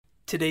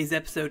Today's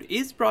episode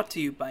is brought to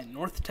you by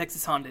North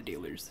Texas Honda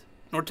Dealers.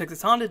 North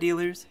Texas Honda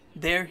Dealers,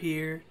 they're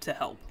here to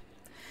help.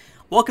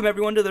 Welcome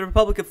everyone to the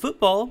Republic of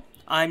Football.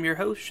 I'm your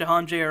host,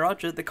 Shahan J.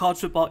 Aracha, the college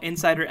football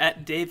insider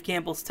at Dave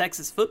Campbell's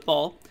Texas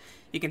Football.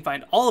 You can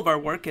find all of our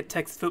work at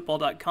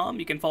texasfootball.com.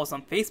 You can follow us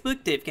on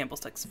Facebook, Dave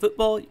Campbell's Texas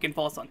Football. You can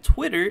follow us on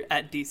Twitter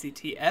at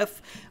DCTF.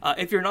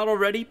 If you're not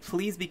already,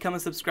 please become a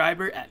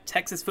subscriber at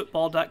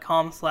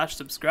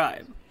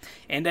texasfootball.com/subscribe.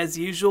 And as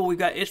usual, we've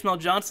got Ishmael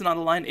Johnson on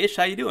the line. Ish,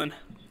 how you doing?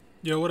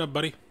 Yo, what up,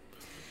 buddy?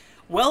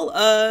 Well,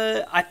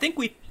 I think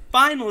we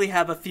finally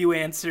have a few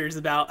answers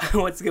about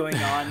what's going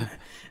on.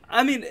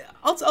 I mean,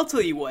 I'll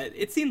tell you what.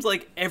 It seems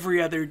like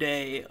every other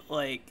day,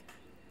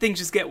 things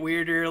just get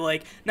weirder.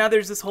 Now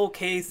there's this whole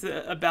case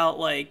about,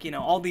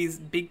 all these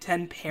Big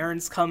Ten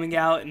parents coming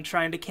out and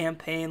trying to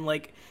campaign.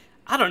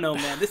 I don't know,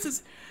 man. This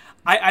is...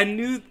 I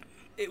knew...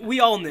 We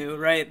all knew,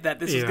 right, that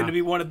this was going to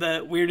be one of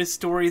the weirdest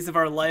stories of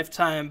our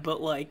lifetime,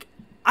 but,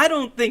 I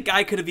don't think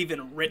I could have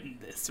even written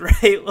this,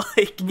 right?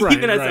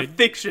 Even as a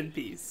fiction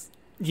piece.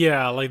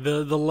 Yeah,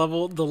 the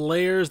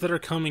layers that are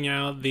coming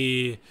out,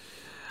 I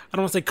don't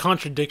want to say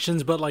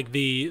contradictions, but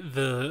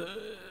the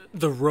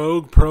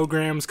rogue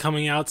programs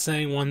coming out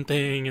saying one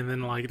thing and then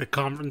the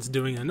conference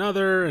doing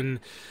another, and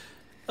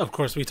of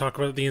course we talk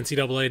about the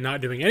NCAA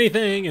not doing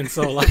anything, and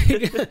so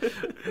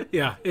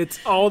yeah, it's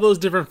all those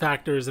different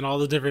factors and all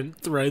the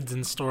different threads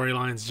and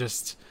storylines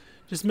just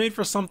made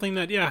for something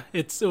that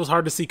it was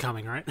hard to see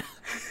coming, right?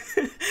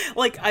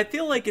 I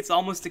feel like it's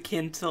almost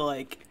akin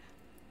to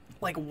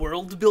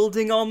world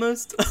building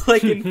almost,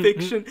 in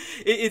fiction.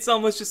 It's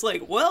almost just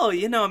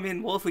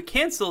if we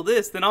cancel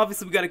this, then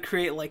obviously we got to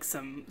create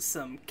some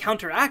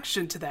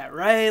counteraction to that,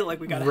 right?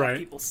 We got to have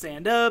people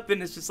stand up,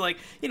 and it's just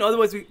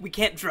otherwise we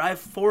can't drive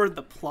forward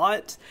the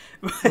plot.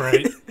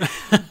 Right.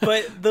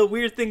 But the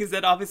weird thing is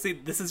that obviously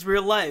this is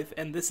real life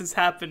and this is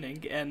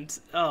happening, and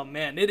oh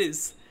man,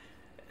 it's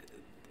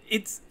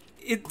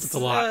a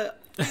lot.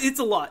 It's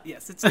a lot.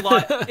 Yes, it's a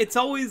lot. It's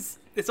always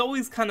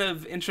kind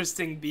of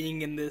interesting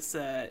being in this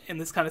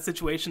kind of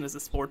situation as a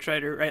sports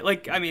writer, right?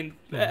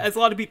 As a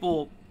lot of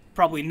people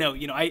probably know,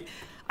 I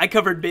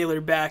covered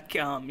Baylor back,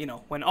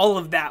 when all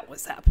of that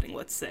was happening,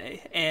 let's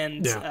say,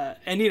 and so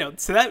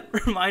that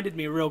reminded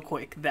me real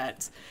quick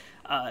that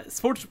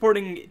sports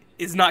reporting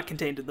is not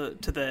contained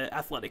to the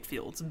athletic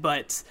fields,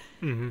 but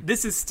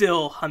this is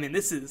still,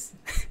 this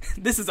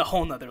is a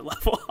whole nother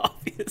level,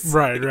 obviously.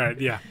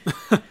 Right, yeah.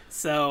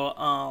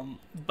 So,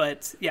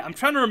 but yeah, I'm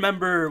trying to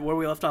remember where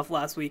we left off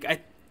last week. I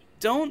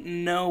don't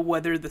know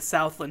whether the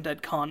Southland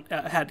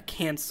had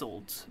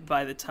canceled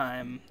by the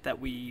time that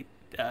we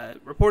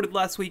reported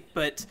last week,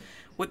 but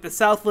with the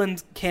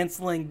Southland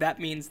canceling, that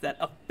means that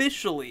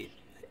officially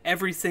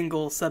every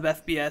single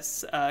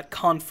sub-FBS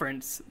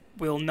conference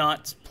will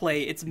not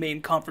play its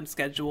main conference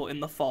schedule in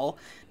the fall.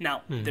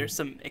 Now, there's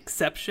some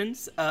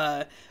exceptions.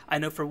 I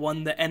know for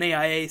one, the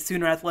NAIA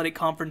Sooner Athletic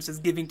Conference is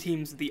giving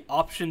teams the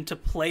option to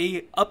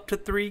play up to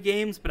 3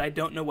 games, but I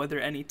don't know whether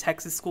any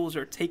Texas schools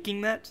are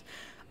taking that.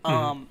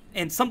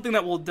 And something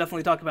that we'll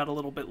definitely talk about a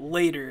little bit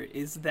later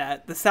is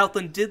that the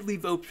Southland did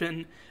leave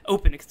open,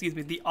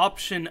 the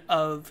option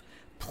of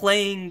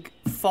playing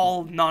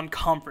fall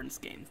non-conference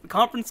games. The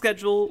conference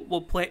schedule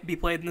will be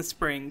played in the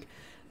spring,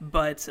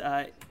 but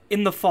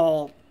in the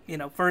fall,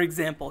 for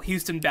example,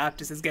 Houston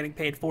Baptist is getting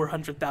paid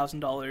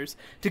 $400,000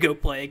 to go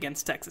play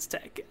against Texas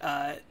Tech.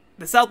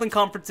 The Southland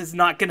Conference is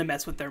not going to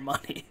mess with their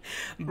money,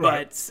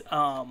 but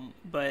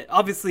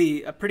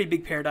obviously a pretty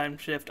big paradigm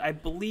shift. I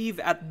believe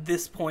at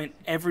this point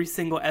every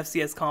single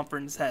FCS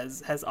conference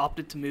has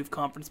opted to move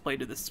conference play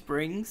to the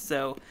spring.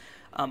 So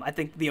I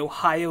think the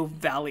Ohio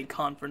Valley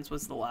Conference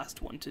was the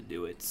last one to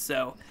do it.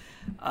 So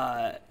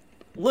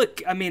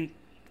look,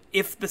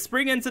 if the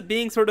spring ends up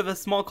being sort of a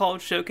small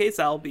college showcase,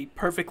 I'll be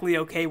perfectly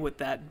okay with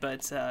that.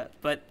 But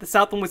the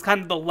Southland was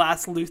kind of the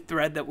last loose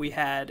thread that we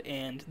had,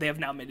 and they have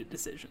now made a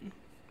decision.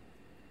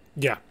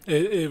 Yeah,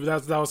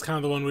 that was kind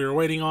of the one we were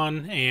waiting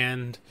on,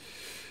 and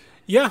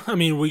yeah,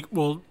 we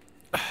will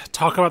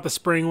talk about the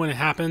spring when it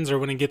happens or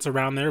when it gets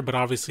around there. But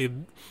obviously,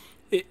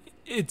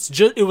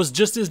 it was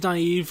just as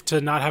naive to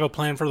not have a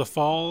plan for the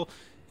fall.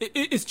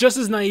 It's just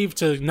as naive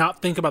to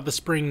not think about the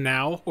spring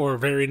now or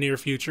very near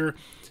future.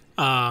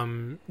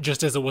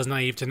 Just as it was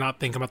naive to not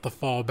think about the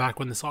fall back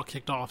when this all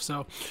kicked off.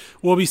 So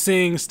we'll be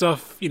seeing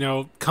stuff,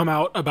 come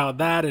out about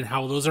that and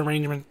how those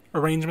arrangements are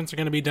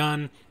going to be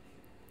done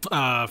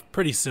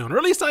pretty soon, or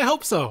at least I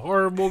hope so.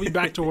 Or we'll be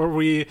back to where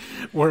we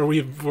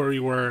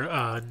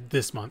were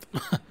this month.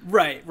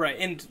 Right.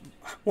 And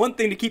one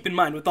thing to keep in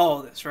mind with all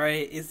of this,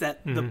 right, is that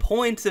the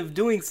point of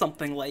doing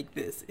something like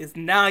this is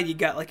now you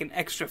got an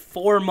extra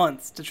 4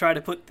 months to try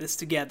to put this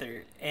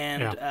together.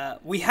 And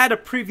we had a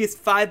previous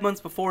 5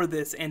 months before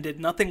this and did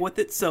nothing with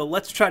it, so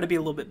let's try to be a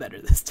little bit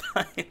better this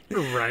time.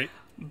 Right.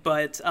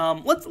 But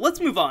let's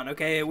move on,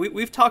 okay?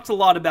 We've talked a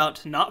lot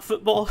about not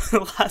football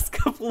the last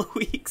couple of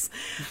weeks.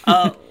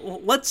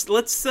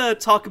 Let's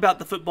talk about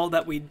the football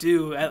that we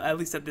do, at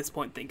least at this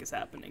point, think is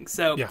happening.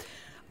 So,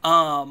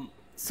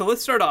 so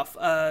let's start off.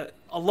 A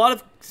lot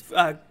of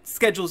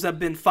schedules have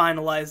been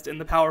finalized in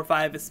the Power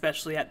 5,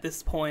 especially at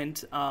this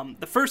point.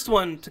 The first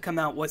one to come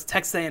out was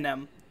Texas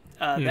A&M.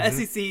 The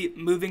SEC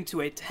moving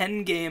to a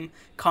 10-game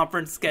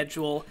conference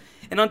schedule.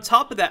 And on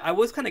top of that, I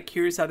was kind of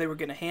curious how they were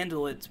going to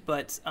handle it,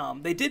 but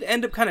they did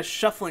end up kind of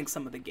shuffling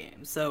some of the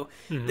games. So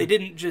they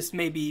didn't just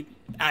maybe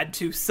add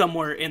to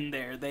somewhere in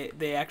there.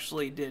 They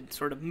actually did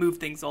sort of move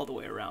things all the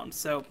way around.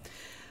 So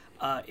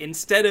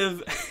instead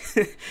of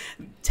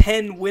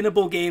 10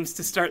 winnable games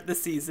to start the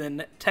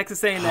season,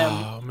 Texas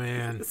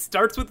A&M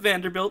starts with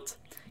Vanderbilt,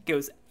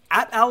 goes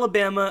at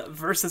Alabama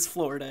versus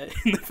Florida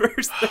in the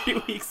first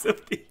 30 weeks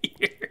of the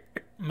year.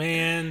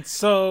 Man,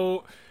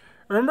 so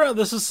remember how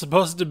this was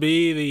supposed to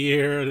be the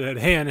year that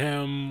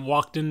A&M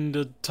walked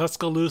into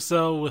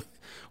Tuscaloosa with,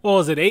 what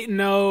was it, 8-0,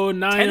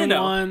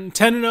 9-1,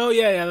 10-0?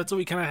 Yeah, that's what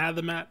we kind of had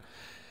them at.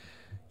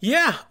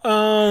 Yeah,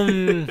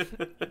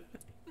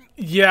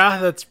 yeah,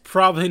 that's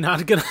probably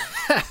not going to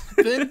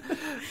happen.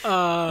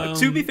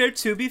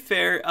 To be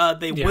fair,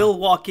 they will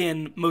walk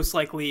in most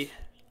likely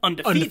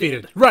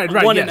undefeated. Right,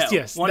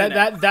 yes.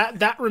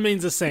 That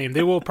remains the same.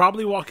 They will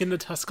probably walk into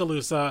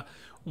Tuscaloosa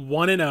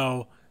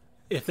 1-0.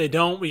 If they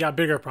don't, we got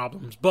bigger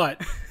problems. But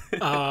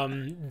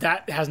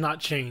that has not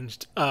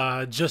changed.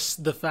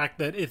 Just the fact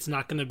that it's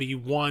not going to be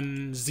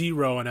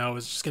 1-0-0.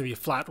 It's just going to be a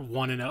flat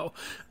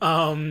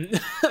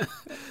 1-0.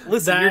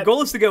 Listen, your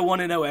goal is to go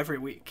 1-0 every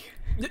week.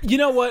 You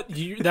know what?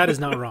 That is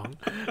not wrong.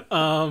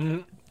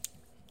 Well,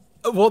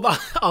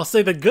 I'll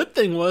say the good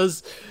thing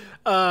was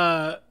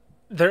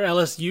their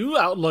LSU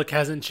outlook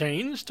hasn't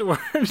changed. Where,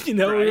 we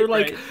were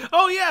like,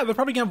 oh yeah, they're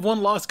probably going to have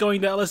one loss going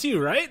to LSU,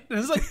 right? And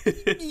it's like,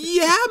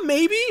 yeah,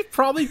 maybe.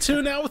 Probably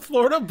 2 now with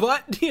Florida,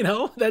 but,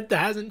 that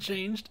hasn't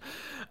changed.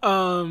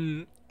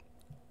 Yeah,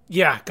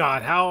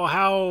 God,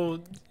 how...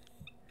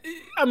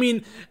 I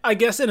mean, I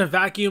guess in a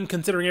vacuum,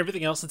 considering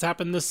everything else that's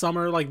happened this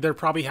summer, like, they're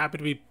probably happy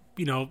to be,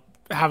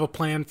 have a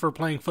plan for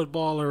playing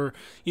football or,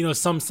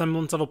 some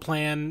semblance of a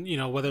plan,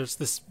 whether it's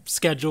this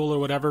schedule or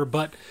whatever.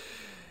 But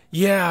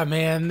yeah,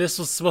 man, this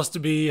was supposed to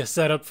be a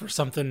setup for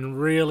something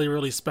really,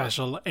 really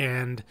special.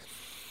 And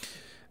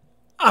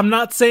I'm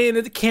not saying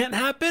it can't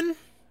happen,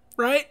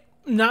 right?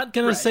 Not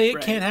going to say it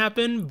can't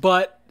happen,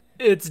 but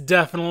it's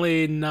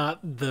definitely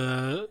not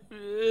the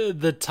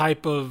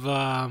type of,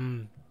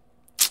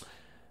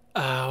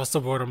 what's the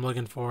word I'm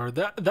looking for?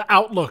 The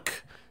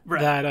outlook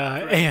that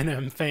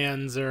A&M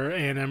fans or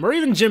A&M or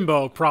even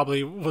Jimbo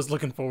probably was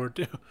looking forward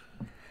to.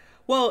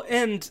 Well,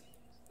 and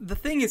the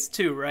thing is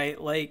too, right?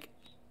 Like,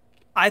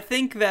 I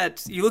think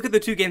that you look at the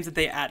 2 games that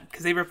they added,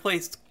 because they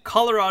replaced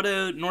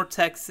Colorado, North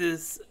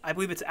Texas, I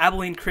believe it's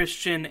Abilene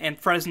Christian, and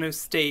Fresno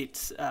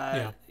State.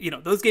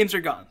 Those games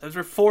are gone. Those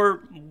were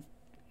 4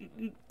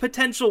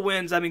 potential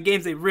wins. I mean,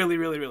 games they really,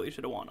 really, really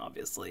should have won,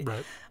 obviously.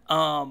 Right.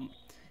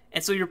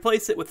 And so you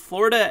replace it with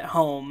Florida at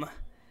home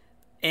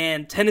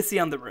and Tennessee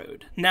on the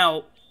road.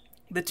 Now,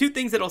 the 2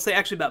 things that I'll say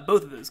actually about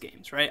both of those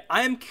games, right?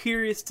 I am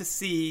curious to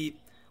see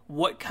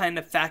what kind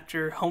of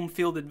factor home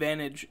field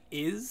advantage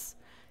is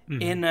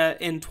in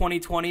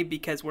 2020,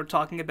 because we're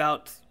talking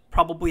about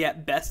probably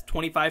at best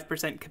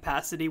 25%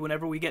 capacity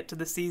whenever we get to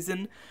the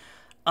season.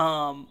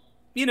 So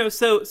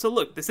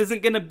look, this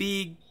isn't going to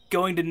be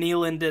going to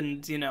Neyland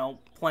and,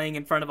 playing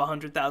in front of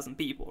 100,000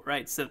 people,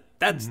 right? So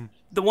that's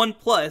the one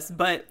plus.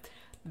 But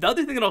the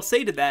other thing that I'll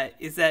say to that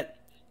is that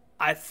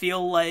I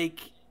feel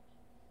like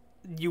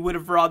you would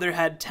have rather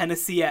had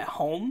Tennessee at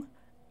home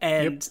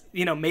and,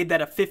 made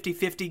that a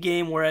 50-50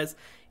 game. Whereas,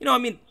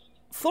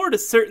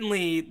 Florida's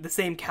certainly the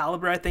same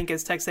caliber, I think,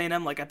 as Texas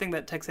A&M. Like, I think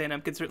that Texas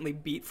A&M could certainly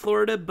beat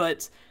Florida,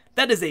 but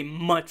that is a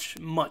much,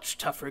 much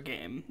tougher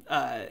game.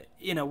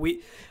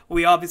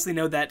 We obviously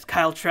know that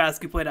Kyle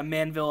Trask, who played at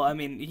Manville,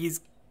 he's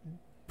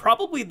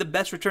probably the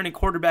best returning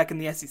quarterback in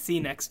the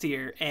SEC next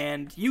year,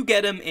 and you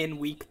get him in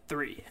week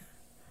 3.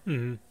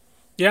 Mm-hmm.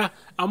 Yeah,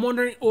 I'm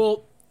wondering,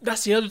 well,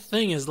 that's the other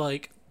thing is,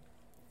 like,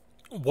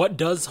 what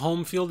does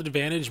home field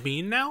advantage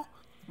mean now?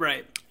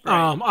 Right.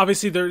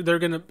 Obviously, they're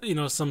going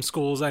to, some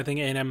schools, I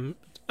think A&M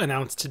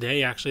announced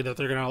today, actually, that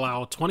they're going to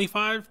allow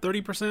 25,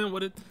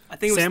 30%. I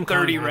think it was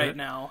 30 right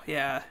now,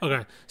 yeah.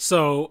 Okay,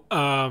 so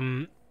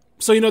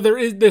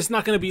there's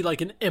not going to be,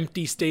 like, an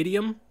empty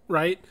stadium,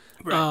 right?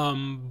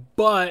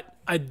 But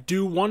I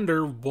do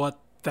wonder what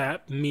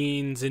that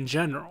means in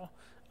general.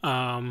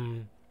 Are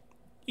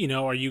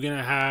you going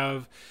to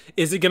have...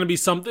 Is it going to be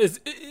something...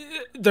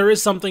 There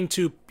is something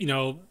to,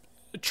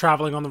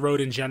 traveling on the road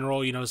in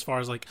general, as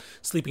far as, like,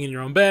 sleeping in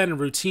your own bed and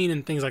routine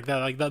and things like that.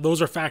 Like,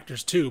 those are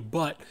factors, too.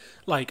 But,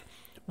 like,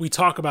 we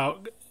talk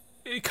about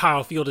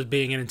Kyle Field as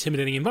being an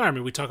intimidating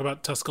environment. We talk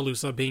about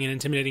Tuscaloosa being an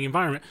intimidating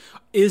environment.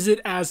 Is it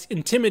as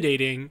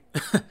intimidating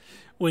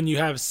when you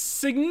have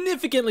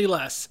significantly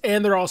less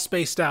and they're all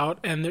spaced out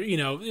and they're,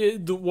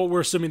 what we're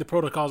assuming the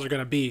protocols are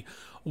going to be?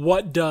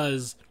 What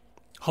does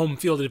home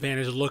field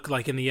advantage look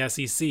like in the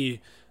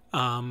SEC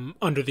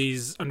under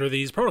these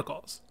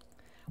protocols?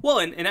 Well,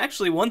 and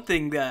actually one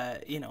thing,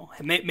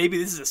 maybe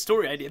this is a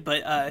story idea,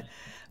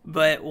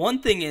 but one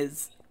thing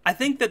is, I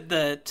think that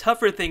the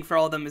tougher thing for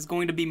all of them is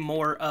going to be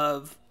more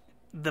of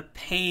the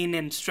pain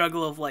and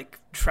struggle of like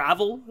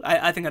travel.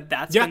 I think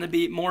that's going to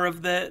be more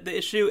of the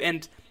issue.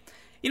 And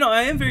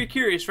I am very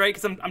curious, right?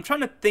 Because I'm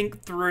trying to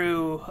think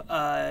through,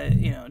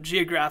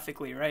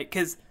 geographically, right?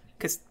 Because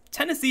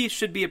Tennessee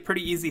should be a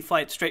pretty easy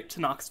flight straight to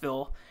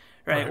Knoxville,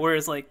 right?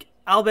 Whereas like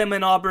Alabama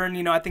and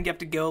Auburn, I think you have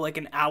to go like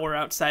an hour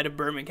outside of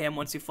Birmingham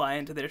once you fly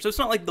into there. So it's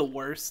not like the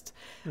worst.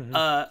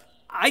 Mm-hmm.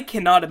 I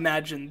cannot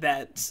imagine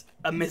that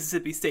a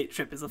Mississippi State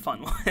trip is a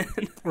fun one.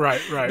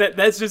 Right.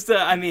 That's just,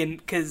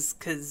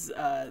 because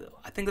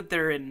I think that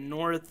they're in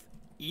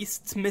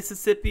northeast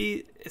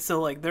Mississippi, so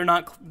like they're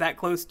not that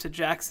close to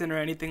Jackson or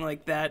anything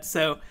like that.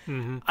 So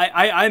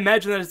I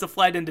imagine that it's a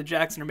flight into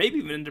Jackson or maybe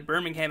even into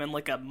Birmingham and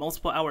like a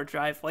multiple hour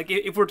drive. Like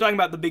if we're talking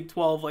about the Big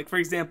 12, like for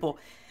example,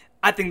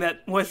 I think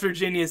that West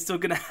Virginia is still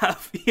going to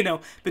have,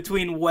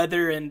 between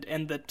weather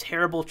and the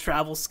terrible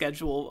travel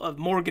schedule of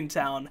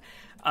Morgantown,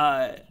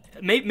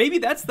 maybe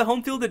that's the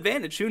home field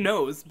advantage. Who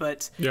knows?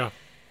 But yeah,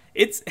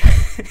 it's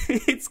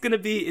it's gonna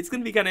be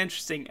kind of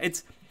interesting.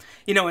 It's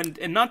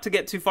and not to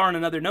get too far on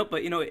another note,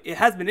 but it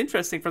has been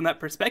interesting from that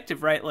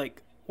perspective, right?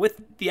 Like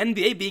with the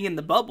NBA being in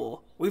the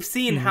bubble, we've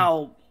seen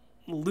how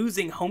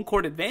losing home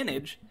court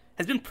advantage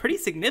has been pretty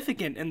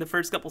significant in the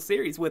first couple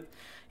series with,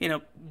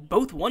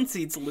 both one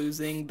seeds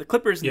losing, the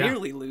Clippers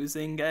nearly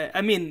losing.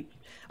 I mean,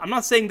 I'm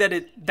not saying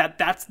that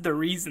that's the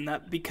reason,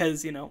 that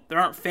because, there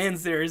aren't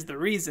fans there is the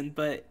reason,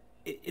 but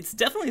it's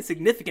definitely a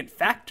significant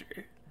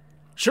factor.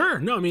 Sure.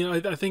 No, I mean,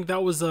 I think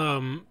that was,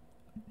 I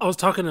was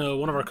talking to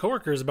one of our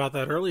coworkers about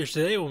that earlier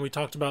today when we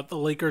talked about the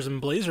Lakers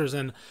and Blazers,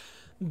 and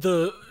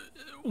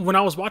when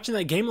I was watching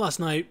that game last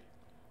night,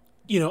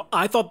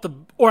 I thought it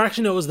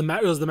was the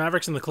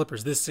Mavericks and the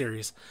Clippers this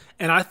series,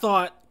 and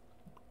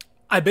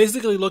I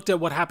basically looked at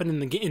what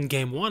happened in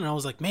game one, and I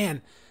was like,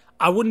 man,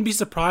 I wouldn't be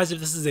surprised if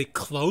this is a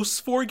close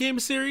 4-game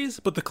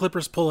series, but the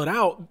Clippers pull it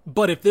out.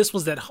 But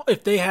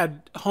if they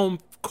had home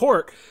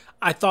court,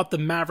 I thought the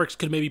Mavericks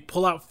could maybe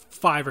pull out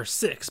 5 or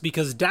 6,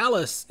 because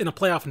Dallas in a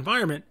playoff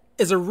environment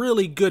is a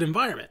really good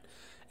environment.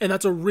 And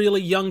that's a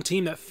really young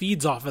team that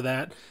feeds off of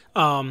that.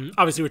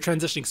 Obviously, we're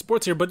transitioning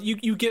sports here, but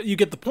you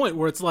get the point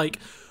where it's like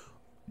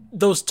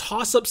those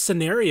toss-up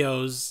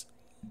scenarios,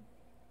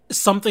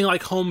 something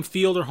like home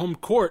field or home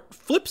court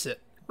flips it,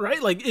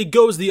 right? Like it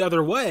goes the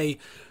other way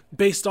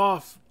based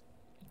off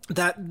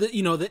that,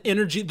 the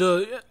energy.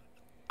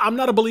 I'm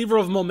not a believer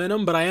of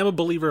momentum, but I am a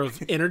believer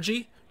of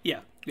energy.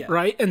 Yeah.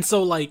 Right? And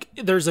so like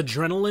there's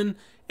adrenaline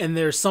and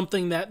there's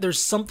something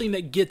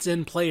that gets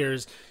in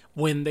players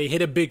when they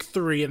hit a big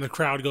 3 and the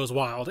crowd goes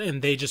wild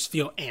and they just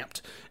feel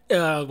amped.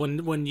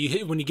 When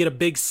you get a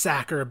big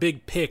sack or a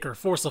big pick or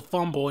force a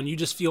fumble and you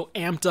just feel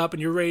amped up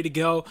and you're ready to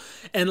go.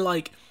 And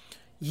like,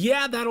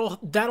 yeah,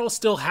 that'll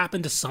still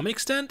happen to some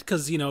extent,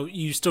 because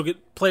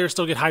players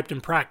still get hyped in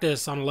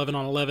practice on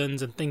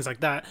 11-on-11s and things like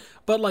that.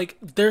 But like,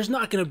 there's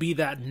not going to be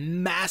that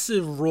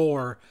massive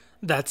roar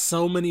that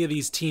so many of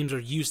these teams are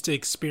used to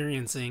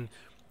experiencing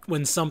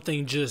when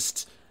something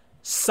just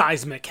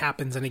seismic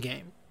happens in a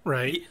game.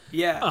 Right.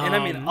 Yeah, and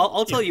I mean,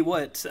 I'll tell you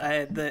what.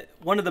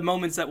 One of the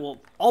moments that will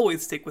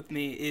always stick with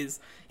me is,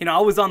 I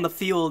was on the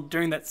field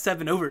during that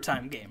 7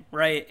 overtime game,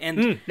 right?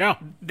 And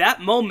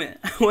that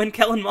moment when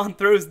Kellen Mond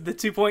throws the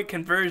 2-point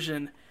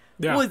conversion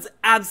was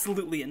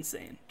absolutely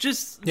insane.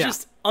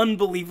 Just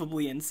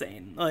unbelievably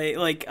insane.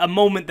 Like a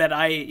moment that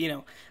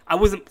I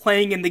wasn't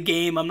playing in the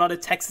game. I'm not a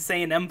Texas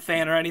A&M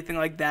fan or anything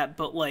like that,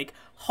 but like,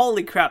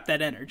 holy crap,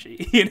 that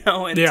energy,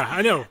 And, yeah,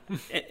 I know.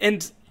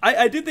 And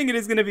I do think it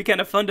is going to be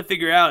kind of fun to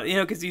figure out,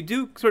 because you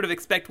do sort of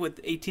expect with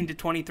 18 to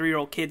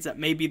 23-year-old kids that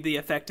maybe the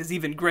effect is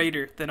even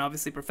greater than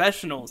obviously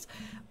professionals.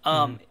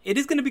 It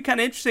is going to be kind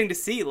of interesting to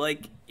see,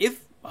 like,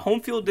 if home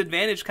field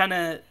advantage kind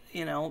of,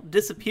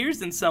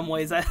 disappears in some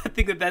ways. I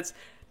think that's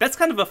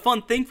kind of a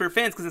fun thing for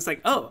fans, because it's like,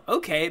 oh,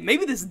 okay,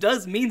 maybe this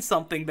does mean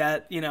something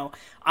that,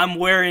 I'm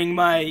wearing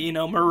my,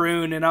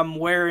 maroon and I'm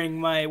wearing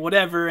my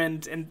whatever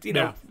and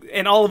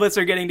and all of us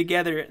are getting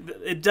together.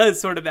 It does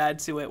sort of add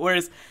to it.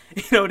 Whereas,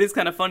 it is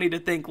kind of funny to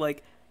think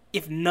like,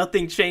 if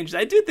nothing changed,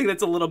 I do think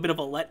that's a little bit of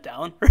a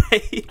letdown,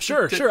 right?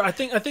 Sure. I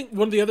think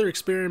one of the other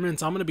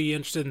experiments I'm going to be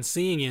interested in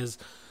seeing is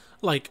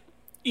like,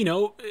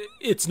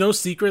 it's no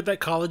secret that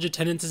college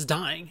attendance is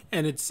dying,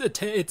 and it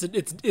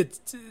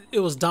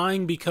was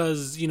dying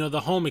because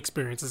the home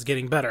experience is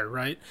getting better,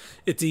 right?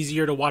 It's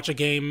easier to watch a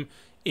game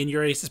in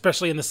your AC,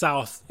 especially in the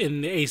South,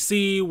 in the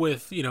AC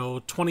with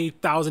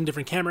 20,000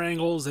 different camera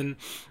angles, and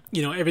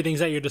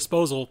everything's at your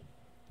disposal.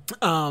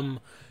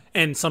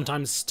 And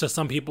sometimes to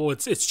some people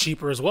it's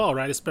cheaper as well,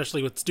 right?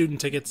 Especially with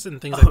student tickets and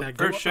things like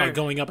that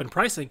going up in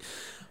pricing.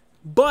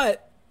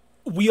 But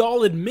we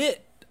all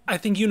admit, I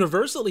think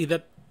universally,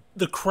 that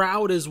the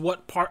crowd is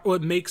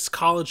what makes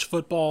college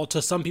football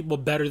to some people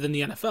better than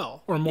the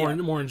NFL, or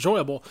more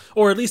enjoyable,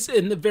 or at least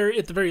at the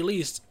very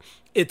least,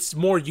 it's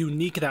more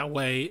unique that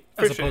way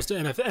as opposed to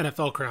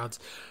NFL crowds.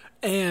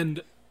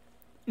 And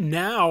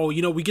now,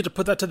 we get to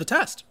put that to the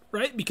test,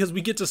 right? Because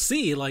we get to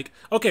see like,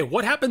 okay,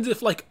 what happens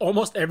if like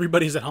almost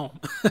everybody's at home?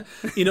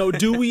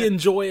 Do we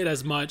enjoy it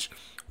as much?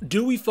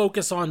 Do we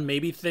focus on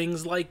maybe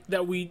things like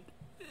that we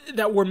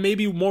that we're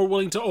maybe more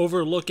willing to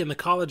overlook in the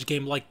college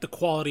game, like the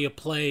quality of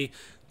play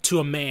to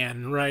a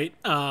man, right?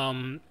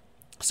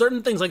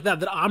 Certain things like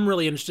that I'm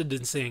really interested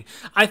in seeing.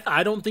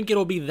 I don't think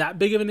it'll be that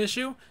big of an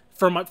issue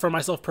for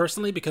myself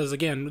personally, because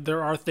again,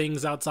 there are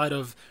things outside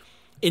of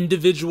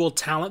individual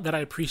talent that I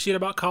appreciate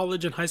about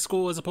college and high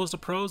school as opposed to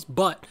pros.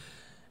 But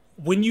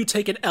when you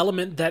take an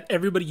element that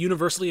everybody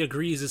universally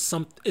agrees is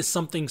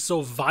something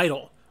so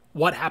vital,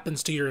 what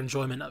happens to your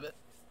enjoyment of it?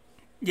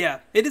 Yeah,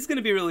 it is going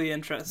to be really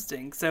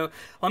interesting. So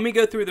let me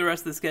go through the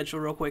rest of the schedule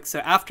real quick. So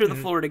after the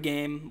Florida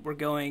game, we're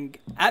going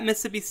at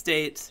Mississippi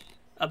State,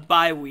 a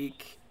bye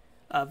week,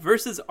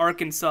 versus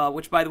Arkansas,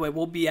 which, by the way,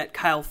 will be at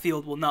Kyle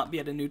Field, will not be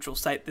at a neutral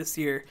site this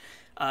year.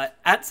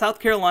 At South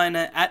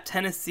Carolina, at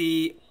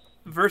Tennessee,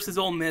 versus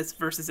Ole Miss,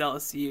 versus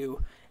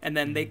LSU, and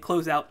then they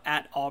close out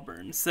at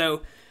Auburn.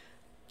 So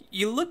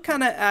you look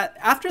kind of at,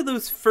 after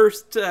those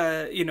first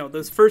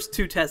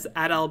two tests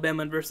at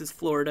Alabama versus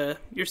Florida,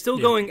 you're still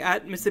going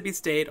at Mississippi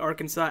State,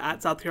 Arkansas,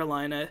 at South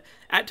Carolina.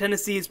 At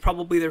Tennessee is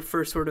probably their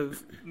first sort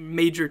of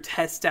major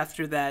test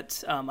after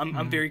that.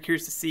 I'm very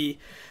curious to see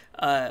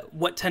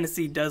what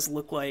Tennessee does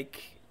look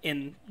like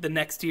in the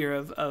next year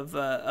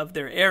of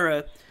their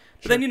era.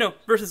 But then,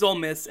 versus Ole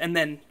Miss, and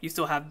then you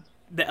still have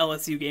the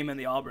LSU game and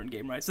the Auburn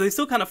game, right? So they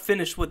still kind of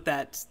finish with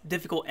that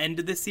difficult end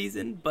of the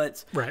season,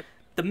 but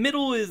the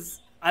middle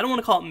is, I don't want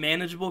to call it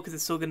manageable because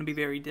it's still going to be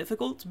very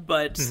difficult,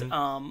 but,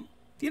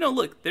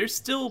 look, there's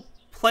still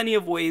plenty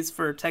of ways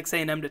for Texas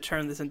A&M to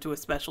turn this into a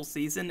special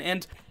season.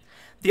 And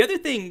the other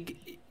thing,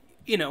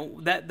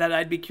 that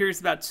I'd be curious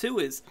about too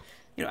is,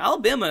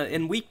 Alabama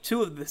in week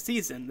 2 of the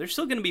season, they're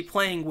still going to be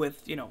playing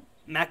with,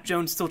 Mac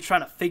Jones still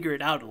trying to figure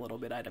it out a little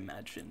bit, I'd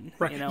imagine.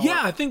 Right.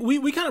 Yeah, I think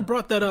we kind of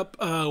brought that up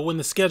when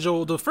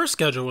the first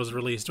schedule was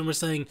released, and we're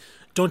saying,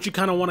 don't you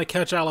kind of want to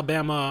catch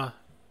Alabama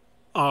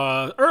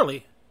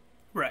early?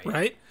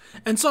 Right?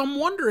 And so I'm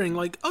wondering,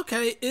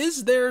 okay,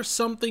 is there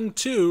something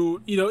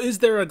to, is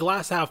there a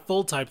glass half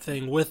full type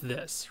thing with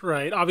this,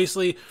 right?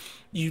 Obviously,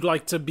 you'd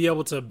like to be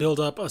able to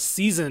build up a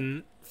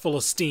season full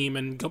of steam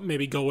and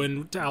maybe go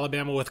into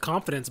Alabama with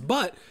confidence,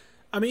 but,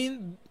 I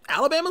mean,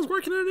 Alabama's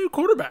working on a new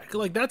quarterback.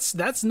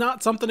 That's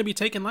not something to be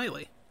taken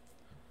lightly.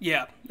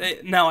 Yeah.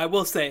 Now, I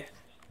will say,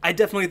 I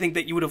definitely think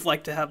that you would have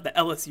liked to have the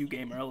LSU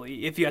game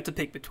early if you had to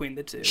pick between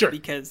the two.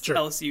 Because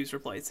LSU's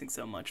replacing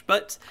so much.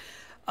 But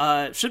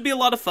should be a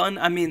lot of fun.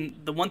 I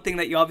mean, the one thing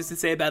that you obviously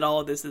say about all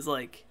of this is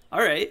all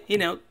right,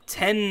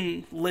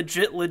 10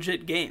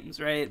 legit games,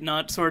 right?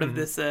 Not sort of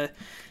this,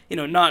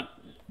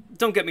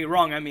 don't get me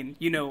wrong. I mean,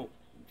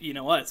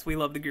 us, we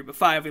love the group of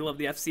 5, we love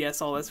the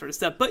FCS, all that sort of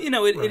stuff. But,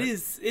 it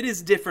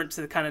is different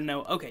to kind of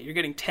know, okay, you're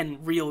getting 10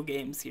 real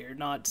games here,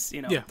 not,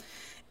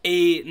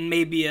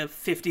 maybe a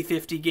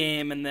 50-50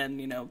 game and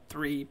then,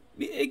 3.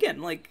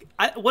 Again,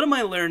 what am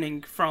I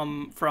learning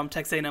from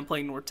Texas A&M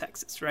playing North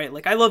Texas, right?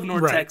 I love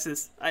North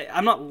Texas.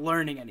 I'm not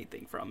learning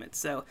anything from it.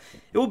 So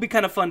it will be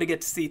kind of fun to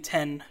get to see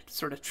 10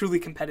 sort of truly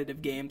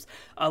competitive games.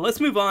 Let's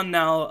move on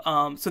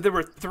now. So there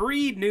were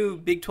 3 new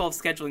Big 12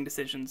 scheduling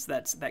decisions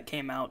that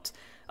came out.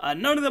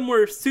 None of them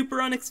were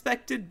super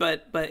unexpected,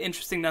 but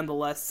interesting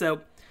nonetheless.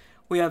 So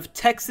we have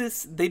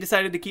Texas. They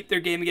decided to keep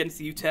their game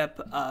against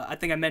UTEP. I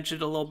think I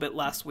mentioned it a little bit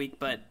last week,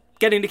 but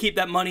getting to keep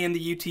that money in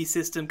the UT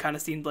system kind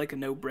of seemed like a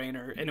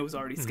no-brainer, and it was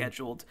already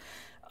scheduled.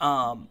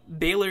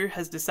 Baylor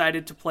has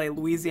decided to play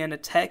Louisiana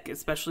Tech,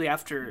 especially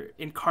after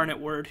Incarnate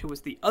Word, who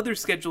was the other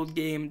scheduled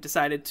game,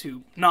 decided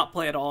to not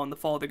play at all in the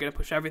fall. They're going to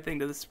push everything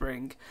to the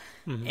spring.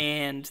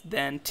 And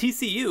then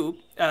TCU,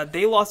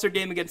 they lost their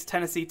game against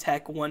Tennessee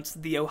Tech once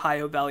the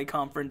Ohio Valley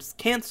Conference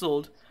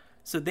canceled.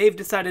 So they've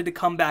decided to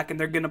come back, and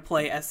they're going to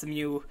play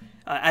SMU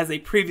as they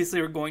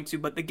previously were going to,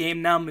 but the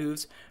game now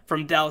moves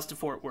from Dallas to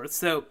Fort Worth.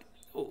 So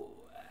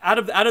out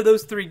of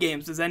those 3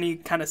 games, does any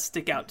kind of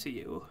stick out to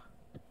you?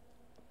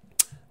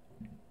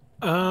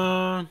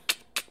 Well,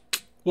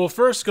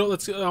 first I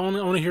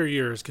want to hear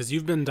yours because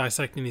you've been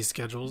dissecting these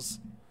schedules.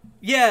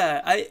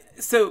 Yeah,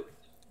 so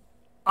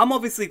I'm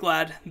obviously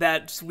glad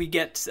that we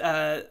get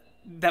the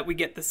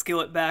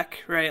skillet back,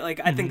 right?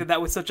 I think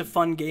that was such a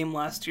fun game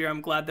last year.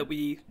 I'm glad that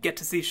we get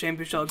to see Shane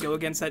Buechele go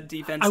against that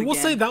defense I will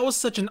say that was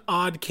such an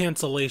odd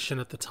cancellation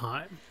at the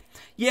time.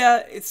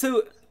 Yeah,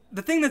 so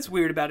the thing that's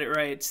weird about it,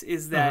 right,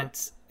 is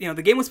that,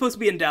 the game was supposed to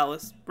be in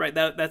Dallas, right?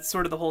 That's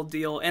sort of the whole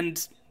deal.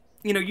 And,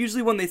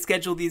 usually when they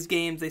schedule these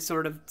games, they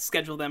sort of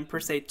schedule them per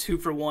se 2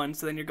 for 1.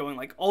 So then you're going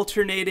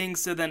alternating.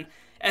 So then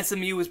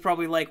SMU was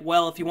probably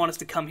well, if you want us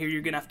to come here,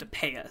 you're going to have to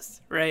pay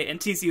us, right? And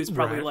TCU is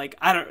probably we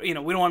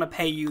don't want to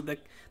pay you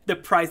the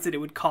price that it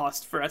would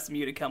cost for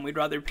SMU to come. We'd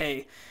rather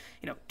pay,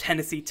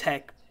 Tennessee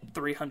Tech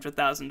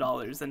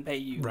 $300,000 than pay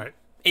you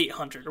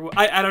 $800 or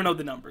I don't know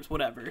the numbers,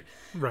 whatever.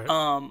 Right.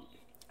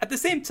 At the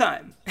same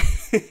time,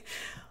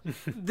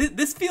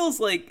 this feels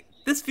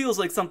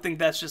like something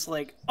that's just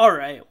all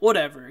right,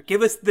 whatever.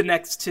 Give us the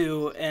next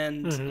 2,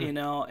 and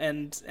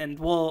and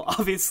we'll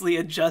obviously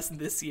adjust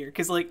this year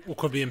because we'll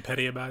quit being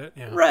petty about it.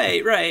 Yeah.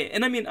 Right.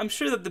 And I mean, I'm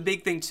sure that the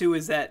big thing too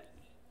is that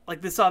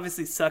this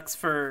obviously sucks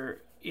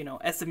for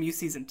SMU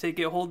season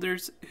ticket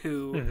holders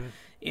who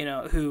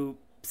who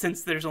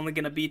since there's only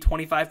going to be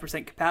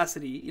 25%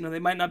 capacity, they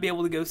might not be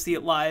able to go see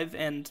it live,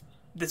 and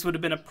this would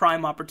have been a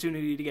prime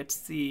opportunity to get to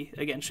see,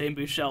 again, Shane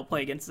Buechele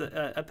play against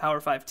a Power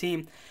 5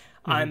 team.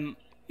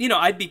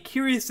 I'd be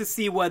curious to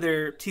see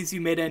whether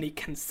TCU made any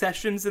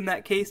concessions in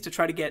that case to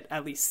try to get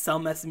at least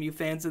some SMU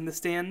fans in the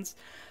stands.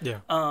 Yeah.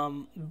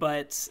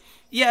 But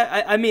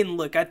yeah, I mean,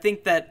 look, I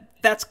think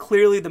that's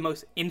clearly the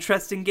most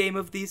interesting game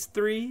of these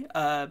three.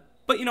 But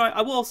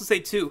I will also say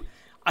too,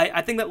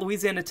 I think that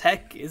Louisiana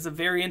Tech is a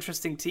very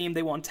interesting team.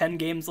 They won 10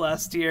 games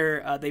last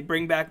year. They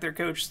bring back their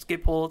coach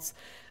Skip Holtz.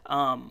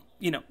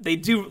 They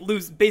do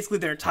lose basically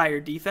their entire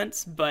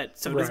defense, but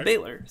so does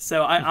Baylor.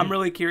 So I'm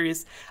really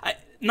curious.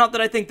 Not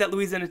that I think that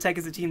Louisiana Tech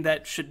is a team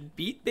that should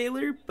beat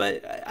Baylor,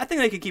 but I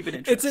think they could keep it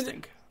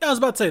interesting. I was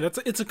about to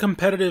say, it's a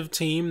competitive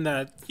team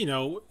that,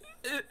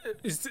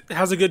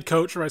 has a good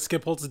coach, right?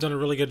 Skip Holtz has done a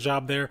really good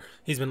job there.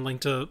 He's been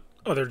linked to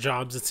other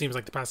jobs, it seems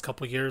like, the past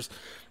couple of years.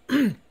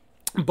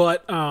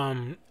 But,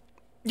 I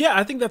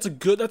think that's a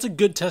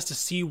good test to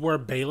see where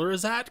Baylor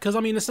is at. Because, I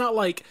mean, it's not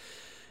like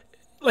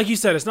you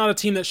said, it's not a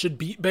team that should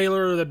beat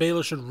Baylor or that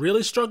Baylor should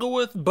really struggle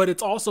with, but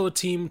it's also a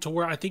team to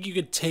where I think you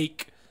could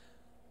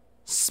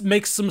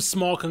make some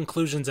small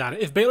conclusions at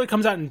it. If Baylor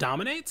comes out and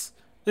dominates,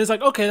 it's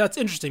like, okay, that's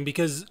interesting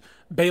because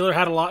Baylor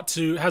has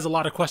a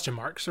lot of question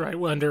marks, right?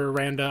 Under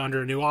Aranda,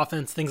 under a new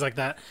offense, things like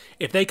that.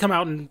 If they come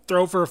out and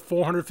throw for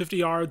 450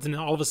 yards and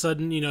all of a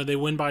sudden, they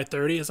win by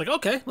 30, it's like,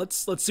 okay,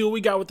 let's see what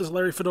we got with this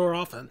Larry Fedora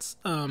offense.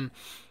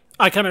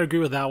 I kind of agree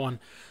with that one.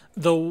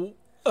 Though,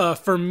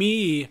 for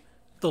me,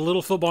 the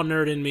little football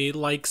nerd in me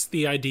likes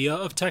the idea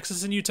of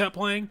Texas and UTEP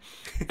playing,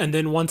 and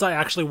then once I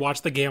actually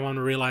watch the game, I'm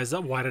gonna realize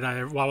that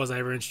why was I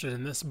ever interested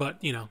in this? But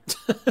yeah.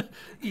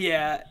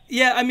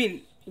 I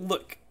mean,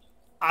 look,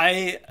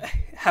 I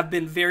have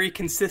been very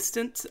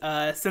consistent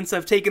since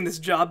I've taken this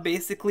job,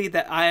 basically,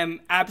 that I am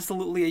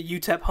absolutely a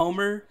UTEP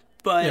homer.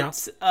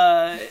 But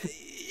I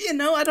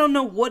don't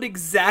know what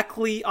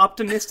exactly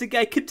optimistic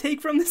I could take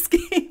from this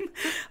game.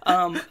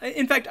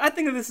 In fact, I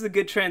think that this is a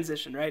good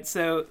transition, right?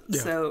 So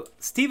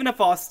Stephen F.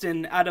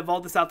 Austin, out of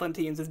all the Southland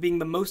teams, is being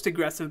the most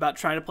aggressive about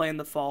trying to play in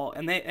the fall.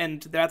 And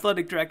their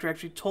athletic director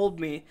actually told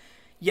me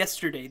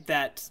yesterday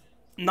that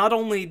not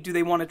only do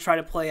they want to try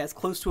to play as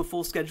close to a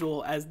full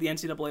schedule as the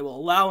NCAA will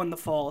allow in the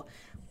fall,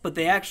 but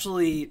they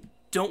actually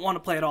don't want to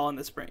play at all in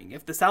the spring.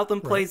 If the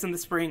Southland plays in the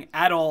spring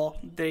at all,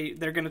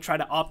 they're going to try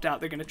to opt out.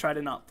 They're going to try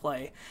to not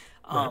play.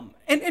 I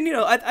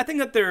think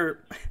that their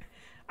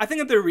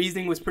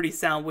reasoning was pretty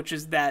sound, which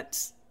is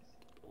that,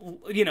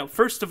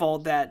 first of all,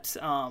 that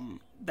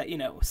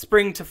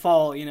spring to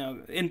fall,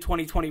 in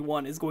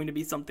 2021 is going to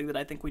be something that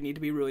I think we need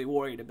to be really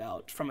worried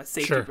about from a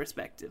safety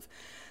perspective.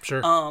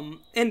 Sure.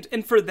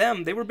 And for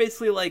them, they were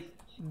basically like,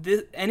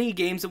 any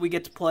games that we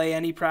get to play,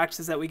 any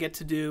practices that we get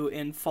to do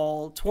in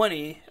fall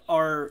 20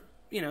 are,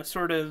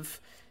 sort of,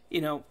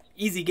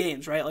 easy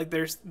games, right? Like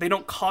they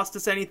don't cost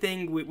us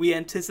anything. We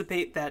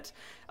anticipate that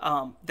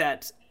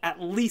at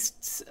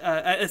least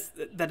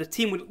that a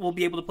team will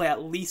be able to play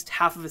at least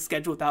half of a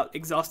schedule without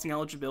exhausting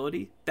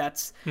eligibility.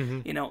 That's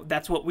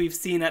that's what we've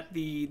seen at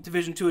the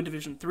Division II and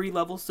Division III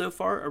levels so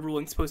far. A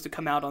ruling's supposed to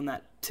come out on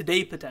that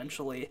today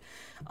potentially,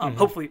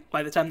 hopefully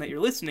by the time that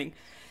you're listening.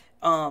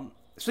 So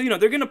they're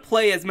going to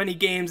play as many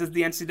games as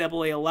the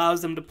NCAA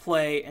allows them to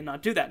play and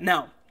not do that.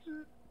 Now,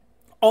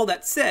 all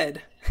that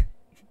said,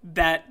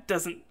 that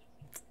doesn't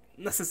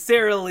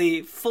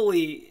necessarily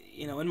fully,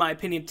 in my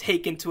opinion,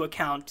 take into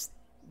account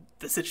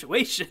the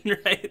situation,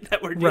 right,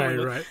 that we're dealing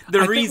with. Right.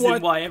 The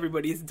reason why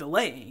everybody's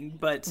delaying,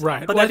 but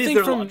that is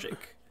their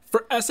logic.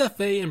 For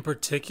SFA in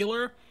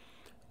particular,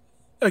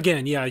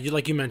 again,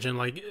 like you mentioned,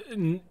 like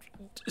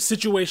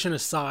situation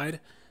aside,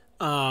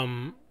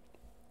 they're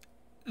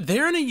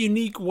in a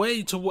unique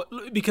way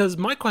because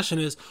my question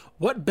is,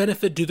 what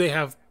benefit do they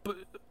have,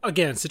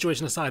 again,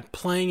 situation aside,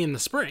 playing in the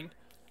spring?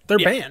 They're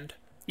banned.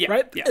 Yeah,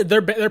 right? Yeah.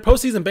 They're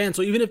postseason banned,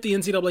 so even if the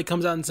NCAA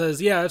comes out and says,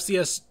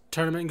 FCS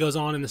tournament goes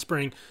on in the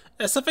spring,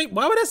 SFA,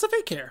 why would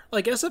SFA care?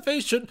 Like,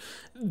 SFA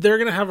they're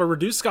going to have a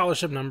reduced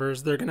scholarship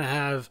numbers, they're going to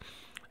have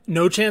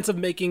no chance of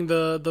making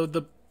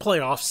the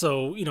playoffs,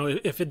 so,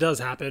 if it does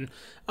happen,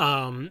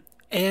 and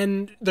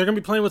they're going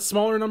to be playing with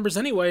smaller numbers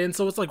anyway, and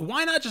so it's like,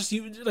 why not just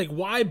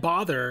why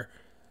bother,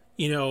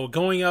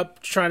 going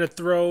up, trying to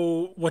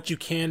throw what you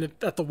can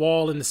at the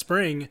wall in the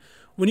spring,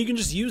 when you can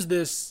just use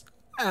this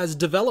as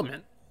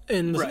development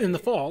in the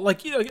fall,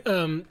 because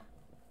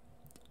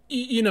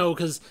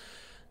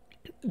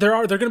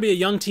they're going to be a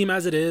young team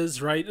as it is,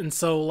 right? And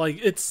so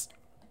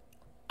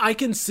I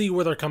can see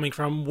where they're coming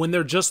from when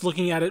they're just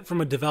looking at it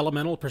from a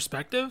developmental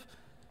perspective.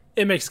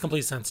 It makes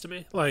complete sense to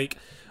me. Again,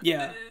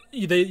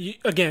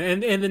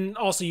 and then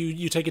also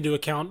you take into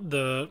account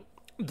the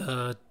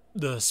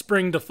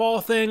spring to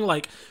fall thing,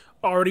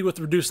 already with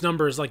reduced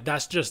numbers,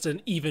 that's just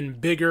an even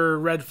bigger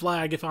red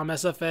flag if I'm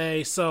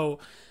SFA. So.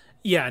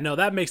 Yeah, no,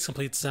 that makes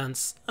complete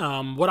sense.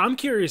 What I'm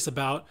curious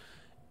about,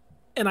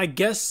 and I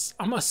guess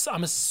I'm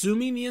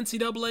assuming the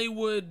NCAA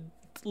would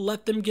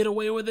let them get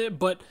away with it,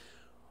 but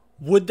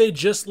would they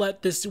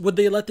let this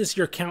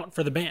year count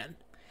for the ban?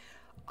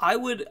 I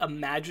would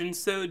imagine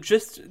so.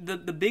 Just the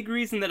big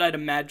reason that I'd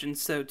imagine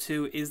so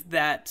too is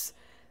that,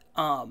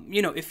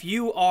 if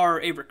you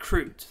are a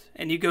recruit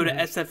and you go to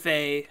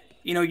SFA,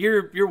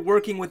 you're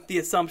working with the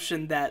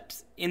assumption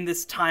that in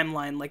this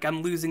timeline, like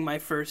I'm losing my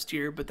first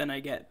year, but then I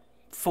get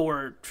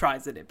 4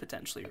 tries at it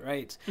potentially,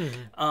 right?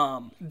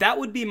 That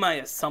would be my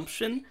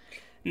assumption.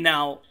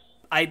 Now,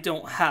 I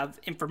don't have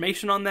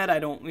information on that. I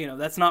don't,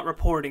 that's not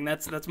reporting.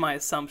 That's my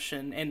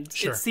assumption. And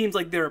It seems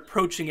like they're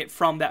approaching it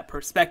from that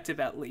perspective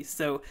at least.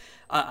 So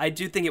I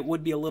do think it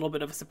would be a little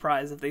bit of a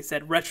surprise if they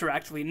said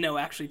retroactively, no,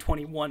 actually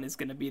 21 is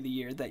going to be the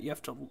year that you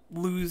have to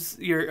lose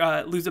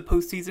lose a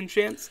postseason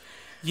chance.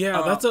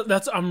 Yeah,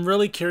 I'm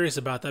really curious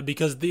about that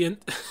because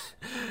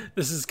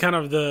this is kind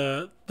of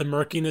the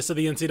murkiness of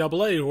the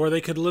NCAA, where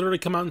they could literally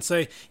come out and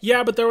say,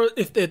 yeah, but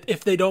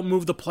if they don't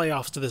move the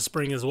playoffs to the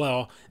spring as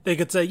well, they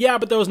could say, yeah,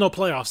 but there was no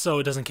playoffs, so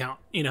it doesn't count.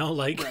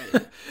 Right.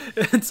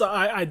 And so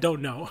I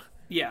don't know.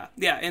 Yeah,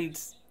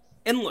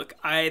 and look,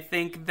 I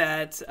think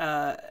that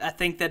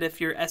if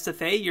you're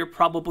SFA, you're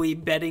probably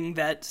betting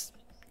that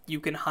you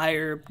can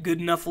hire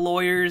good enough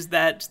lawyers,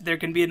 that there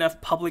can be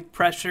enough public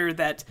pressure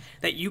that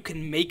you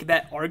can make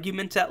that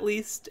argument at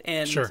least.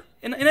 And,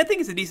 and I think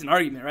it's a decent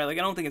argument, right? Like,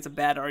 I don't think it's a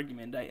bad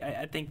argument.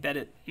 I think that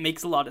it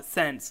makes a lot of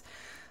sense.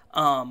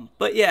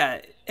 But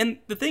yeah, and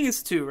the thing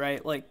is too,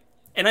 right? Like,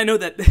 and I know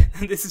that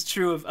this is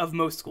true of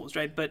most schools,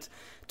 right? But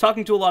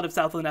talking to a lot of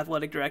Southland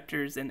athletic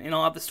directors, and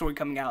I'll have the story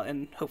coming out,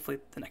 and hopefully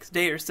the next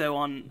day or so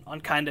on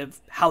kind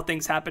of how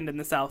things happened in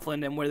the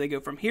Southland and where they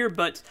go from here.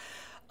 But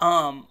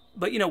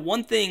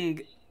one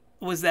thing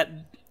was that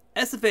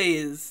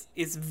SFA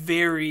is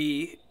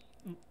very,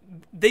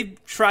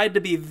 they've tried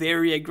to be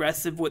very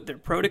aggressive with their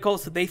protocol,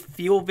 so they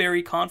feel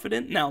very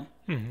confident. Now,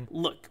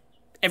 look,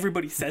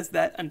 everybody says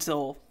that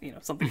until,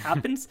 something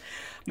happens.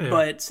 Yeah.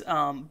 But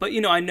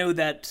I know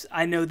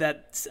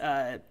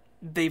that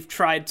they've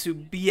tried to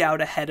be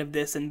out ahead of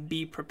this and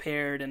be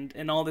prepared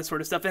and all this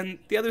sort of stuff. And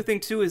the other thing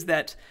too is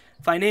that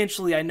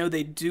financially, I know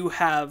they do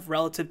have,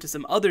 relative to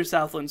some other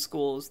Southland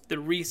schools, the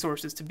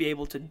resources to be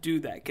able to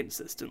do that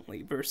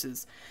consistently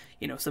versus,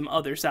 some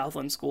other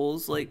Southland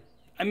schools. Like,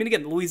 I mean,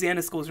 again, the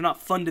Louisiana schools are not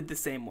funded the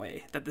same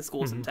way that the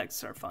schools in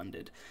Texas are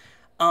funded.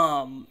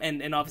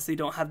 And obviously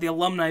don't have the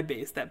alumni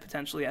base that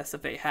potentially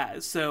SFA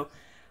has. So,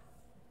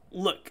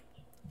 look,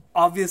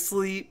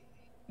 obviously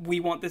we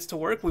want this to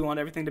work. We want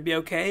everything to be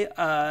okay.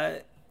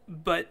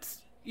 But,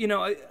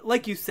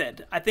 like you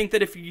said, I think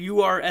that if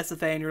you are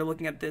SFA and you're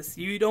looking at this,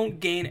 you don't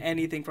gain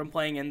anything from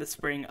playing in the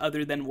spring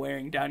other than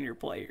wearing down your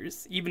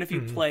players, even if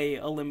you play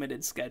a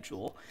limited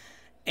schedule.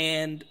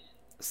 And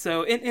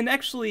so, and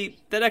actually,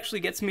 that actually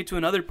gets me to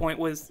another point,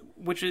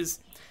 which is,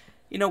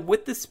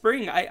 with the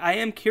spring, I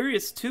am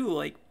curious too,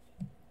 like,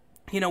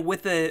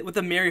 with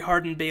a Mary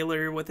Hardin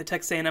Baylor, with a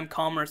Texas A&M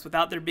Commerce,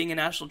 without there being a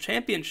national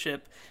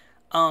championship,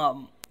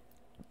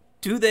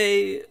 do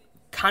they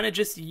kind of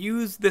just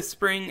use the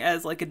spring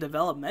as like a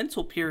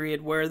developmental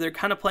period where they're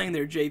kind of playing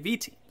their JV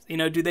teams?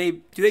 Do they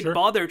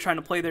bother trying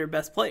to play their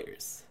best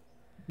players?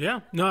 Yeah,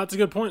 no, that's a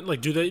good point.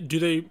 Like, do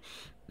they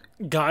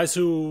guys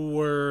who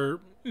were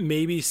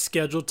maybe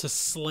scheduled to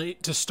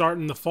start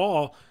in the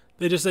fall,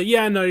 they just say,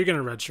 yeah, no, you're going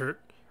to redshirt,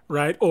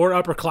 right? Or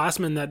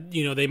upperclassmen that,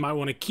 they might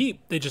want to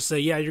keep, they just say,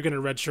 yeah, you're going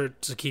to redshirt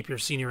to keep your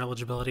senior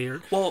eligibility.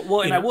 Or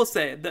I will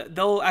say that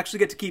they'll actually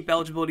get to keep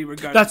eligibility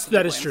regardless.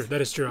 That is true.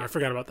 That is true. I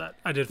forgot about that.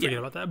 I did forget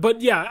about that.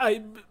 But yeah,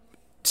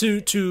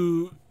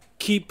 to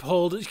keep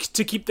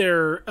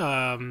their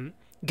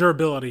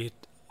durability,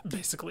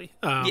 basically.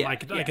 I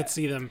could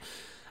see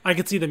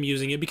them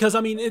using it because,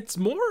 I mean, it's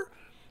more.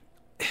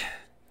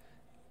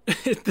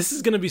 This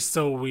is going to be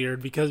so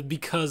weird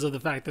because of the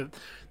fact that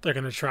they're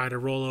going to try to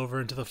roll over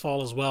into the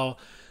fall as well.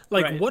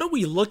 Like, right. What do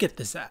we look at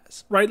this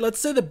as, right? Let's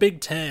say the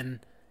Big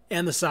Ten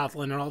and the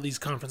Southland and all these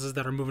conferences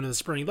that are moving to the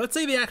spring, let's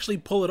say they actually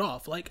pull it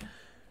off. Like,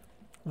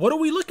 what do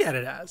we look at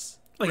it as?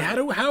 Like,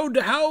 right.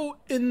 how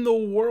in the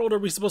world are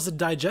we supposed to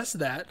digest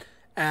that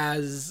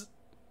as...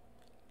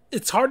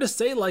 It's hard to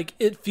say, like,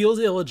 it feels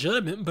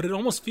illegitimate, but it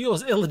almost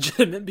feels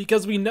illegitimate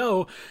because we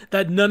know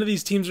that none of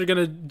these teams are going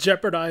to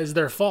jeopardize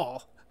their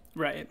fall.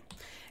 Right.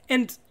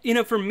 And,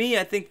 for me,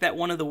 I think that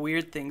one of the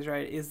weird things,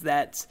 right, is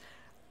that,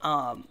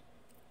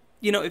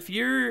 if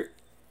you're,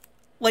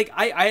 like,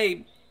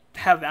 I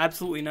have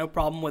absolutely no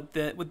problem with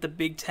the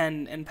Big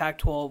Ten and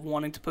Pac-12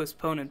 wanting to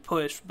postpone and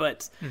push,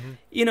 but,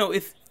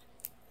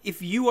 if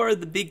you are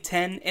the Big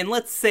Ten, and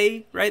let's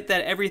say, right,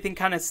 that everything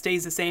kind of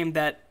stays the same,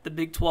 that the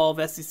Big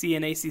 12, SEC,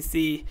 and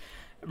ACC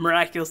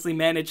miraculously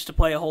managed to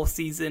play a whole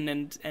season,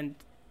 and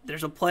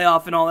there's a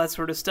playoff and all that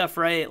sort of stuff,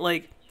 right,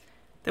 like,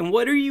 then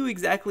what are you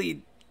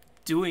exactly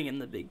doing in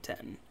the Big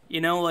Ten?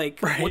 Right.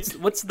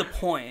 What's the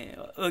point?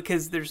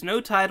 Because there's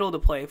no title to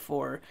play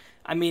for.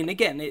 I mean,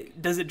 again,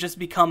 does it just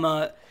become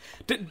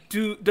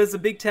does the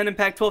Big Ten and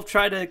Pac-12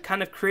 try to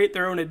kind of create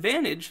their own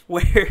advantage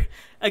where,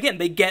 again,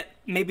 they get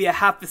maybe a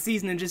half the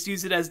season and just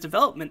use it as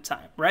development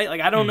time, right?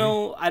 Like, I don't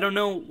know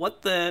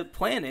what the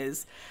plan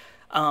is.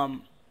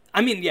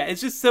 I mean, yeah, it's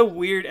just so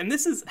weird. And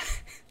this is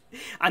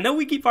I know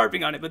we keep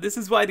harping on it, but this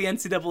is why the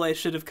NCAA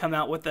should have come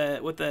out with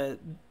a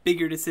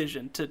bigger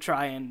decision to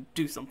try and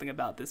do something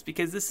about this,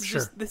 because this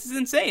is this is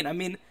insane. I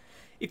mean,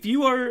 if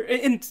you are,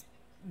 and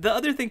the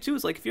other thing too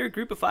is like if you're a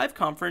Group of 5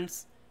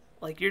 conference,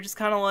 like you're just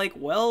kind of like,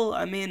 well,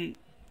 I mean,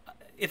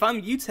 if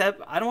I'm UTEP,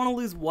 I don't want to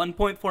lose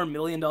 $1.4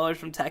 million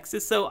from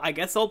Texas, so I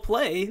guess I'll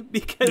play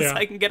because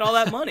I can get all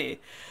that money.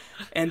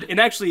 And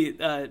actually,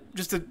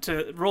 just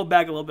to roll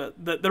back a little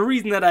bit, the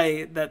reason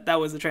that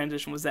was the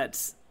transition was that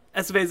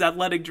SFA's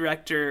athletic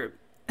director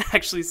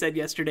actually said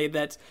yesterday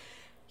that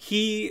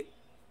he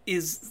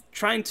is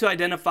trying to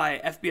identify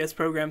FBS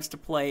programs to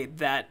play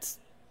that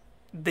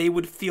they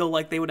would feel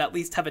like they would at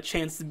least have a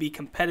chance to be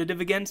competitive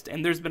against.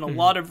 And there's been a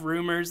lot of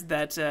rumors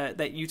that that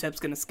UTEP's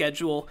going to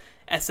schedule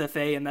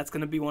SFA, and that's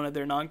going to be one of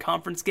their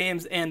non-conference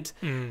games. And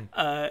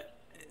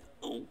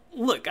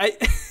look,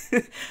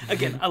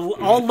 again,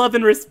 all love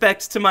and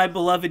respect to my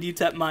beloved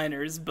UTEP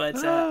Miners, but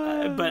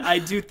I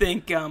do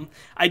think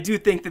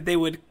that they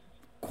would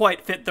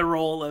quite fit the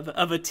role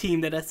of a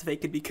team that SFA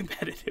could be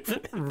competitive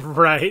with.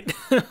 Right.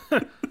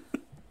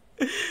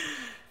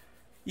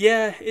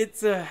 Yeah,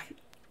 it's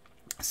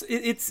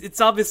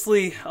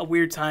obviously a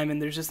weird time,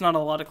 and there's just not a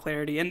lot of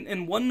clarity.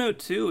 And one note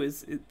too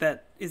is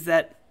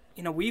that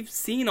you know, we've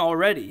seen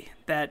already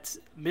that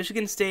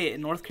Michigan State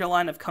and North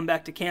Carolina have come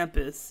back to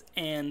campus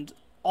and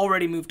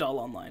already moved all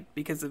online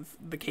because of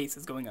the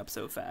cases going up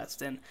so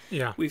fast. And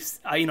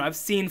I've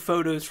seen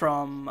photos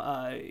from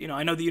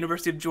I know the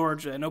University of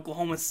Georgia and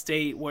Oklahoma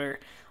State where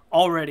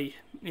already,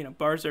 you know,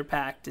 bars are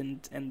packed,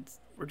 and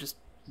we're just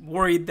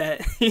worried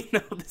that, you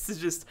know, this is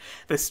just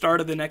the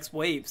start of the next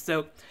wave.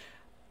 So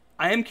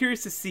I am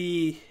curious to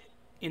see,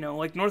 you know,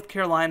 like North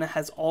Carolina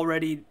has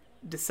already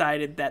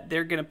decided that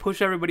they're going to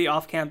push everybody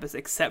off campus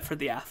except for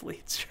the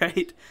athletes,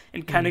 right?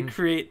 And kind of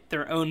create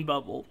their own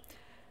bubble.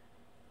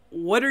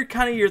 What are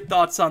kind of your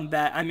thoughts on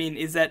that? I mean,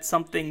 is that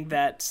something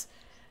that,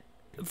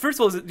 first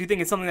of all, do you think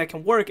it's something that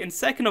can work? And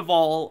second of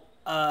all,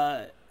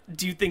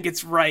 do you think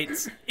it's right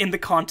in the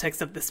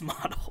context of this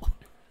model?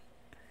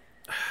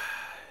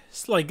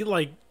 It's like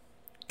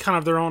kind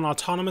of their own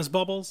autonomous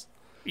bubbles.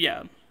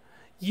 Yeah.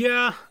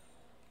 Yeah.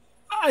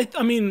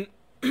 I mean,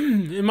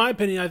 in my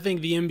opinion, I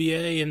think the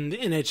NBA and the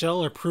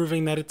NHL are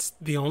proving that it's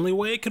the only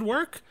way it could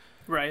work.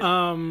 Right.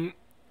 Let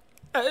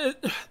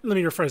me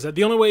rephrase that.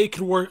 The only way it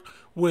could work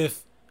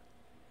with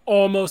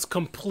almost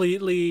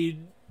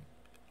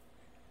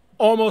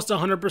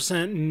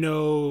 100%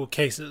 no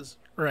cases,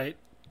 right?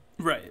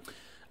 Right.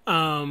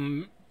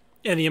 And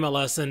the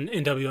MLS and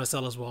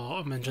NWSL as well.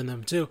 I'll mention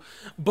them too.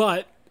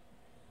 But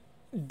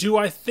do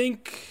I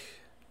think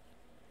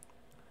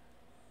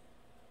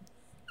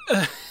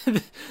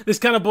this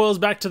kind of boils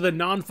back to the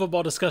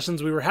non-football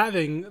discussions we were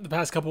having the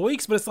past couple of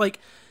weeks, but it's like,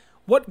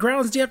 what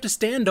grounds do you have to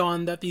stand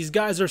on that these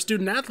guys are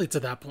student athletes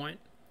at that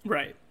point?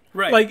 Right.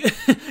 Right. Like,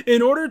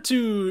 in order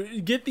to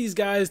get these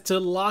guys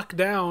to lock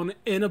down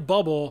in a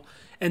bubble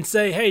and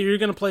say, hey, you're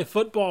going to play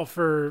football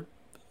for,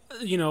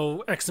 you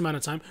know, X amount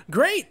of time,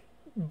 great.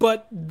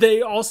 But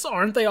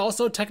aren't they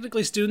also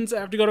technically students that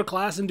have to go to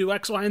class and do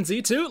X, Y, and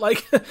Z too?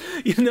 Like,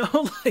 you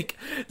know, like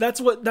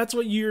that's what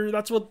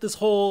this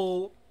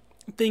whole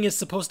thing is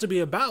supposed to be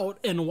about,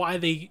 and why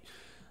they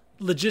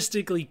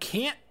logistically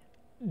can't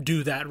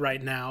do that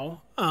right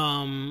now.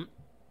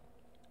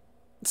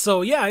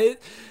 So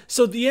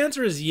the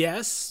answer is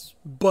yes,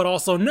 but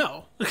also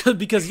no,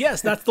 because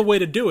yes, that's the way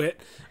to do it,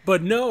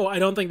 but no, I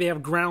don't think they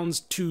have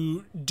grounds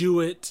to do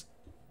it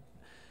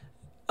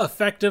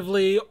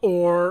effectively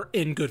or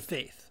in good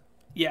faith.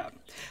 Yeah.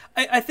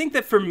 I think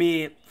that for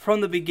me,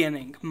 from the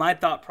beginning, my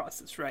thought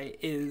process, right,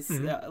 is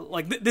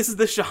this is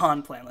the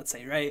Shahan plan, let's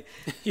say, right?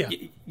 Yeah.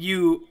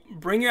 You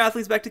bring your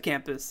athletes back to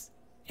campus,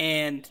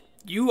 and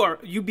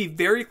you be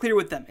very clear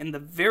with them in the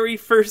very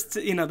first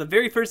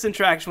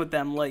interaction with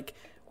them, like,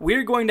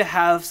 we're going to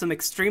have some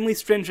extremely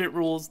stringent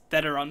rules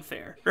that are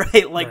unfair,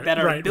 right? Like that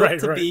are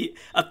built to be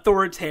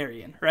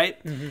authoritarian,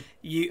 right? Mm-hmm.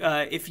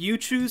 If you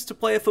choose to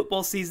play a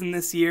football season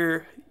this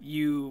year,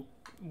 you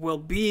will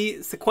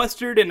be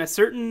sequestered in a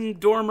certain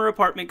dorm or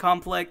apartment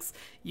complex.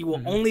 You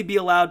will only be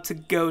allowed to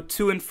go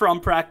to and from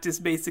practice,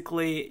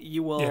 basically.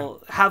 You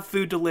will have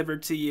food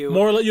delivered to you.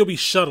 More like you'll be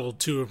shuttled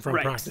to and from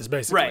practice,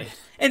 basically. Right.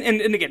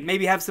 And again,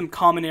 maybe have some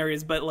common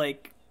areas, but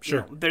like,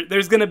 sure, you know,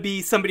 there's going to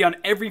be somebody on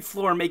every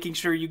floor making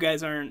sure you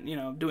guys aren't, you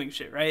know, doing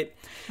shit, right?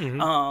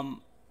 Mm-hmm.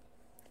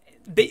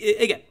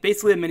 Again,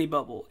 basically a mini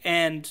bubble.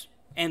 And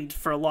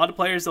for a lot of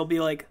players, they'll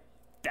be like,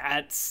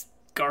 that's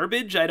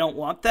garbage. I don't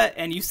want that.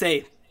 And you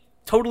say,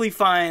 totally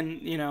fine,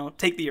 you know,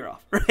 take the year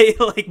off, right?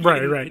 Like,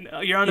 right.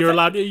 You're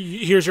allowed.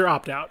 Here's your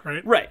opt out,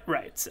 right?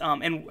 Right.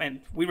 And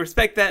we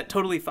respect that.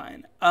 Totally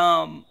fine.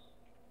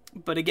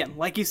 But again,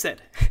 like you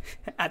said,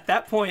 at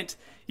that point,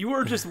 you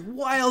are just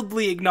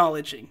wildly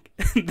acknowledging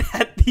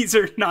that these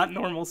are not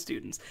normal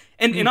students.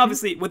 And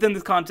obviously, within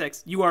this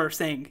context, you are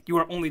saying you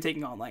are only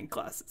taking online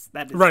classes.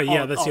 That is right,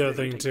 yeah, that's the other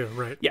thing too,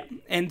 right. Yeah,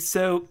 and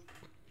so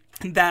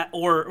that,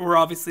 or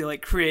obviously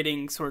like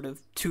creating sort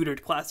of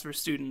tutored class for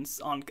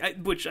students, on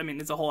which, I mean,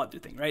 is a whole other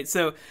thing, right?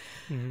 So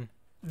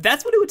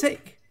that's what it would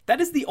take.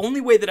 that is the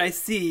only way that I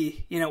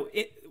see,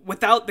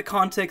 without the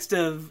context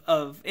of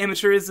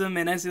amateurism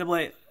and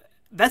NCAA,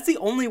 that's the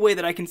only way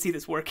that I can see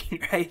this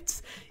working,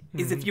 right?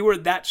 Is if you were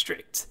that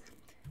strict.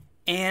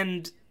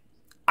 And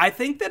I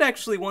think that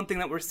actually one thing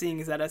that we're seeing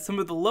is that at some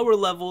of the lower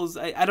levels,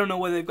 I don't know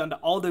whether they've gone to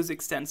all those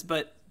extents,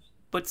 but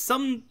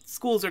some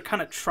schools are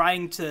kind of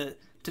trying to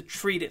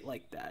treat it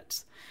like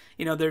that.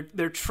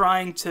 They're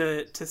trying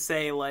to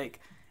say, like,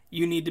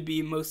 you need to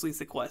be mostly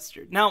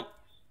sequestered. Now,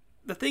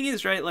 the thing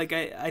is, right, like,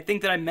 I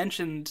think that I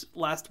mentioned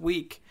last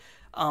week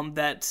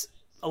that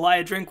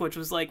Elia Drinkwitz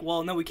was like,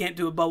 well, no, we can't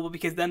do a bubble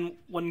because then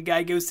one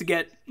guy goes to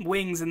get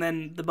wings and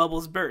then the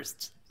bubbles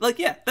burst. Like,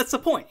 yeah, that's the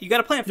point. You got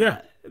to plan for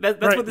that. That's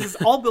right. What this is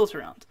all built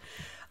around.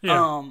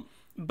 Yeah.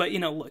 But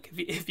look,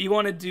 if you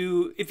want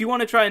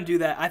to try and do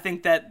that, I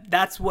think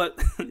that's what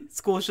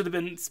schools should have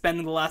been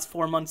spending the last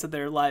 4 months of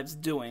their lives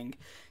doing,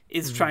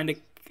 is trying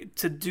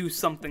to do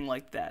something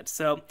like that.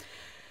 So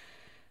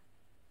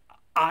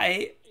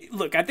I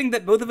think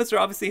that both of us are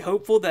obviously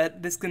hopeful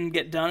that this can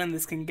get done and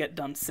this can get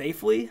done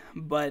safely.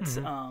 But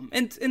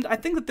and I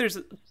think that there's,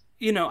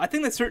 I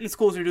think that certain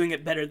schools are doing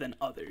it better than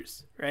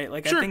others, right?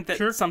 Like, I think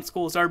that some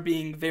schools are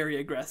being very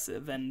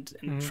aggressive and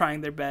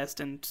trying their best.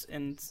 And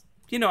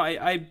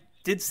I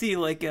did see,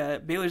 like,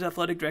 Baylor's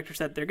athletic director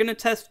said they're going to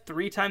test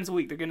 3 times a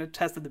week. They're going to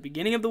test at the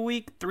beginning of the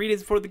week, 3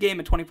 days before the game,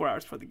 and 24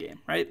 hours before the game,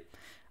 right?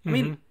 I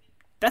mean,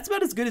 that's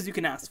about as good as you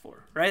can ask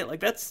for, right? Like,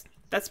 that's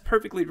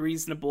perfectly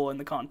reasonable in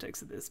the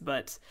context of this,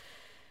 but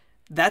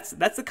that's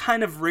the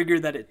kind of rigor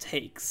that it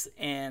takes.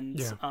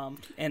 And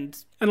and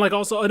like,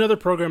 also another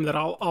program that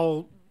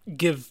I'll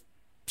give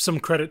some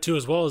credit to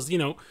as well is,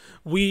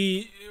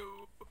 we,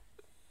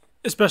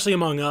 especially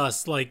among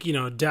us, like,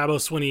 Dabo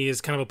Swinney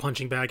is kind of a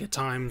punching bag at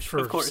times for,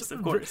 of course,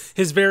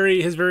 his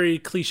very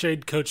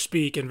cliched coach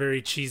speak and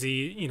very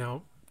cheesy,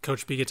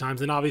 coach speak at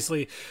times. And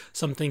obviously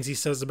some things he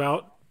says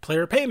about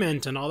player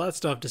payment and all that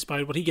stuff,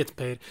 despite what he gets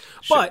paid.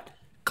 Sure. But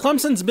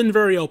Clemson's been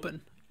very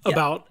open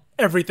about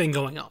everything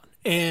going on.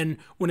 And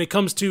when it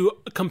comes to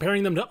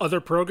comparing them to other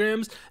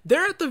programs,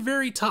 they're at the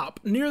very top,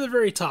 near the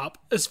very top,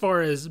 as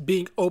far as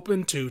being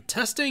open to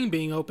testing,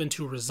 being open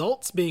to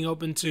results, being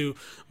open to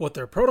what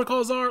their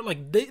protocols are.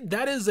 Like,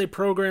 that is a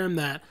program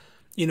that,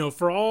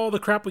 for all the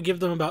crap we give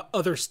them about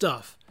other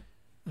stuff,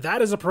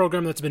 that is a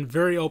program that's been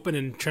very open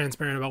and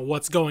transparent about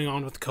what's going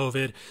on with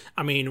COVID.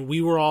 I mean,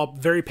 we were all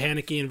very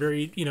panicky and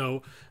very,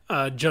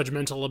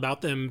 judgmental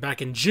about them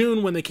back in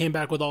June when they came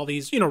back with all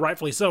these,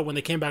 rightfully so, when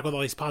they came back with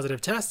all these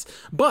positive tests.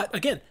 But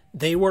again,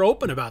 they were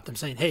open about them,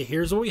 saying, hey,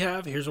 here's what we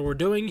have, here's what we're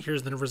doing,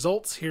 here's the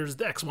results, here's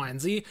the X, Y,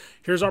 and Z,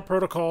 here's our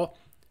protocol.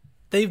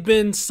 They've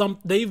been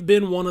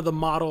one of the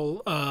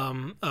model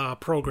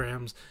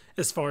programs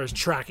as far as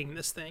tracking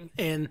this thing.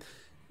 And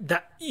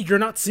that you're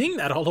not seeing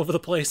that all over the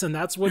place, and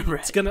that's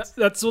what's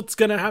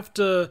gonna have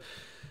to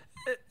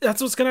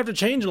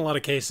change in a lot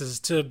of cases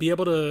to be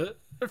able to,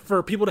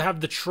 for people to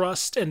have the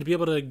trust and to be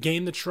able to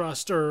gain the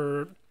trust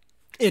or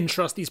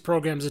entrust these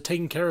programs to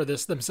taking care of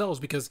this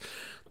themselves, because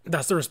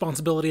that's the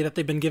responsibility that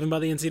they've been given by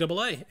the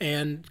NCAA.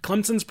 And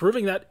Clemson's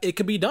proving that it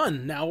could be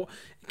done. Now,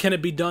 can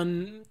it be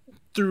done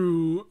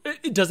through?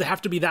 Does it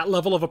have to be that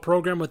level of a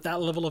program with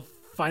that level of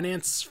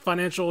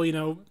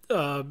financial,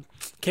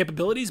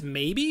 capabilities?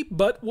 Maybe,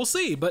 but we'll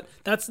see. But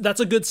that's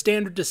a good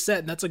standard to set,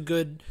 and that's a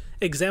good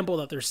example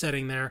that they're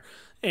setting there.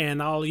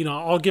 And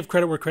I'll give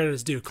credit where credit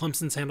is due.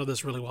 Clemson's handled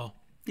this really well.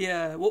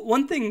 Yeah. Well,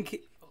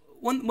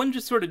 one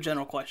just sort of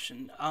general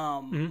question.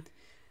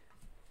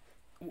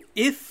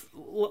 If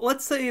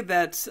let's say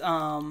that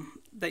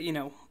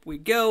we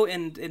go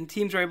and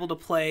teams are able to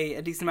play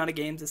a decent amount of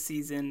games this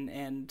season,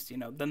 and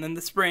then in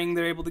the spring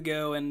they're able to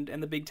go and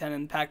the Big Ten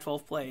and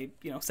Pac-12 play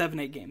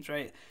 7-8 games,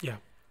 right? Yeah.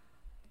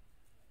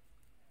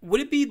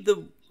 Would it be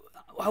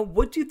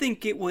what do you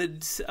think it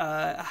would?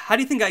 How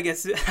do you think? I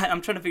guess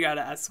I'm trying to figure out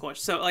how to ask this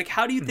question. So, like,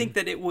 how do you think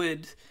that it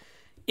would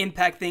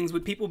impact things?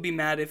 Would people be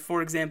mad if,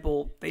 for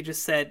example, they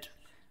just said,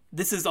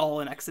 this is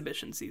all an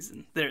exhibition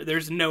season.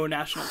 There's no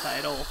national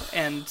title,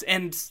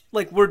 and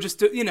like, we're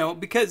just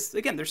because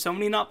again, there's so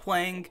many not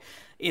playing,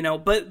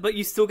 but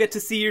you still get to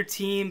see your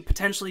team.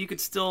 Potentially, you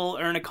could still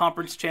earn a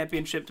conference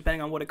championship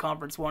depending on what a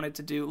conference wanted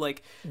to do.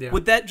 Like,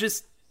 would that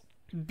just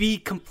be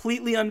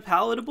completely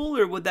unpalatable,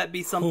 or would that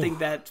be something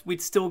that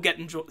we'd still get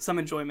some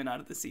enjoyment out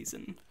of the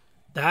season?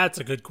 That's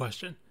a good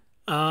question.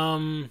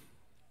 And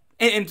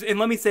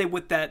let me say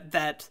with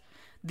that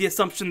the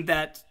assumption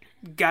that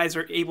guys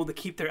are able to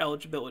keep their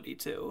eligibility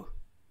too.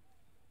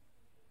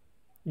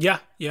 Yeah.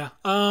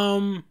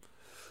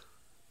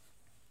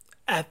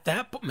 At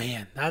that,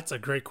 man, that's a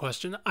great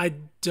question. I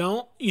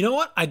don't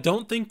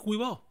think we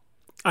will.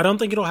 I don't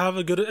think it'll have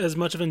as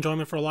much of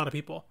enjoyment for a lot of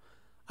people.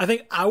 I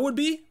think I would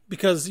be,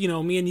 because,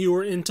 me and you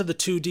were into the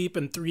 2 deep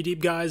and 3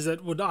 deep guys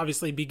that would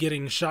obviously be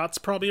getting shots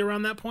probably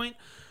around that point.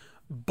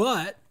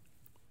 But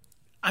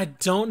I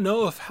don't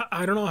know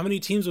how many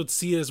teams would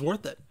see it as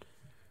worth it.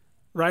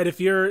 Right? If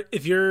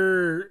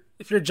you're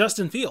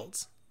Justin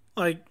Fields,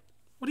 like,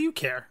 what do you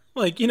care?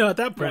 Like, at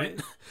that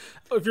point, right.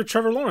 If you're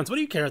Trevor Lawrence, what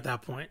do you care at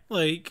that point?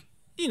 Like,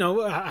 I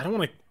don't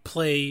want to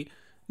play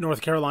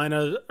North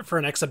Carolina for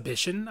an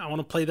exhibition. I want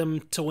to play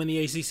them to win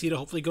the ACC to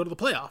hopefully go to the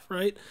playoff,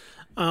 right?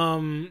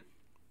 One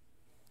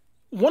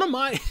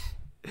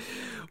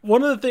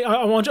of the things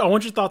I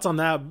want your thoughts on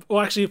that.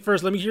 Well, actually,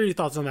 first let me hear your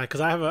thoughts on that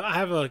because I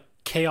have a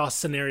chaos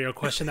scenario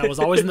question that was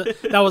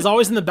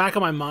always in the back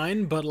of my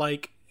mind, but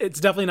like it's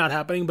definitely not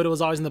happening. But it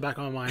was always in the back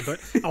of my mind. But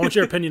I want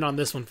your opinion on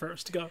this one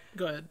first. Go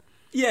ahead.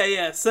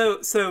 Yeah. So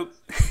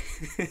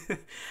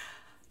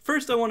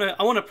first, I want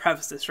to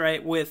preface this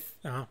right with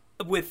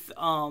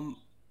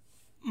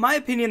my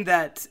opinion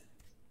that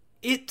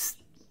it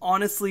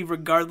honestly,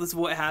 regardless of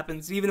what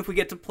happens, even if we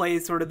get to play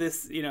sort of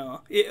this,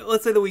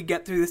 let's say that we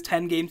get through this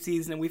 10-game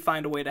season and we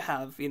find a way to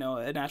have,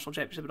 a national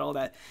championship and all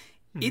that,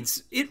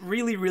 it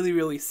really, really,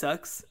 really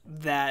sucks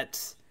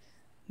that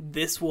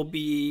this will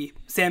be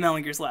Sam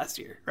Ehlinger's last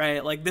year,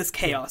 right? Like, this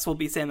chaos will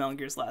be Sam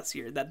Ehlinger's last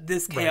year, that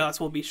this chaos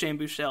will be Shane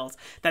Buechele's,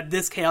 that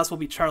this chaos will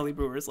be Charlie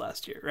Brewer's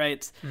last year,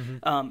 right?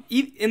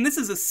 And this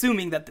is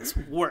assuming that this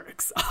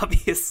works,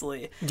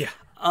 obviously. Yeah.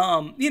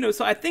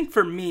 So I think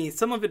for me,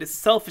 some of it is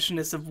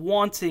selfishness of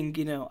wanting,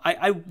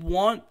 I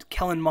want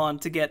Kellen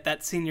Mond to get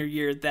that senior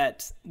year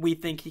that we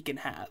think he can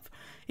have.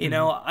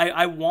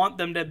 I want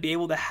them to be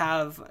able to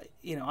have,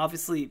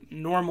 obviously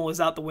normal is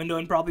out the window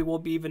and probably will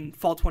be even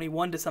fall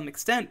 21 to some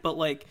extent. But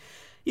like,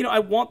 I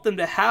want them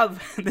to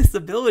have this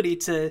ability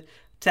to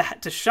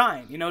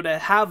shine, to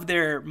have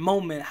their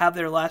moment, have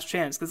their last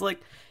chance. Because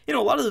like, a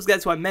lot of those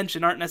guys who I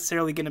mentioned aren't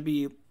necessarily going to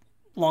be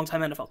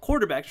longtime NFL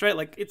quarterbacks, right?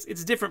 Like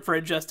it's different for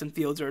a Justin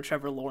Fields or a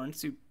Trevor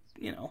Lawrence who,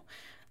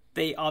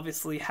 they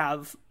obviously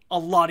have a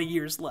lot of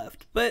years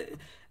left. But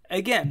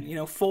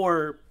again,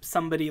 for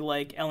somebody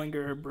like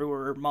Ehlinger or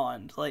Brewer or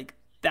Mond, like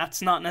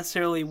that's not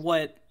necessarily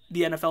what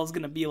the NFL is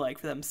going to be like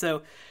for them.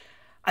 So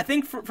I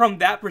think from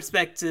that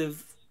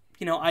perspective,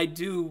 I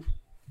do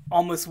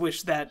almost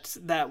wish that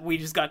we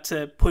just got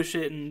to push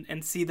it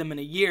and see them in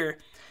a year.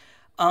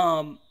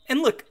 And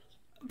look,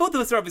 both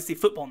of us are obviously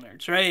football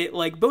nerds, right?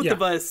 Like both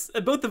of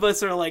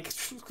us are like,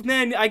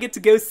 man, I get to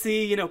go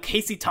see,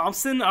 Casey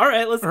Thompson. All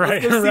right, let's go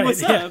see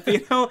what's up.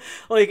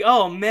 Like,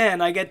 oh man,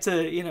 I get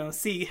to,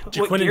 see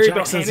what Gary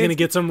Jackson's going to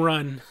get some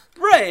run.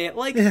 Right,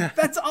 like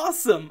that's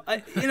awesome.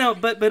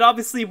 But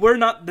obviously we're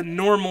not the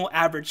normal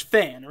average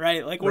fan,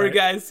 right? Like we're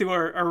guys who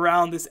are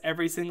around this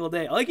every single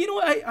day. Like,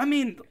 I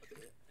mean,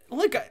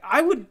 look,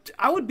 I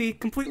would be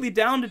completely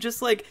down to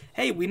just like,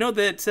 hey, we know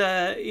that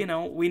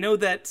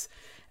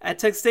at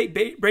Texas State,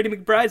 Brady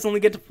McBride's only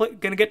going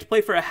to get to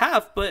play for a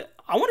half, but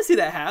I want to see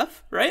that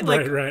half, right?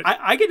 Like,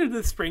 I get into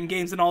the spring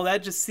games and all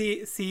that, just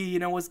see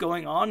what's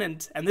going on,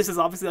 and this is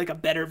obviously like a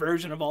better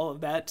version of all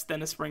of that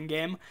than a spring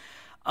game.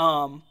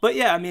 But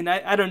yeah, I mean,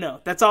 I don't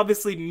know. That's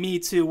obviously me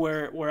too,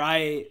 where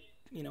I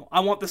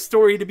want the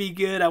story to be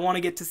good. I want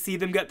to get to see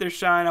them get their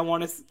shine. I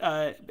want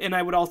to, and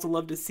I would also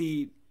love to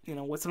see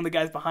what some of the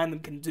guys behind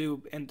them can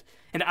do, and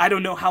I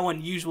don't know how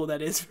unusual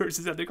that is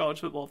versus other college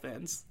football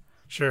fans.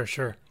 Sure.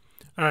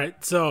 All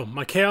right, so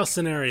my chaos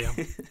scenario.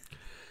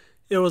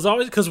 It was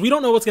always because we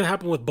don't know what's going to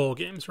happen with bowl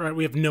games, right?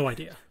 We have no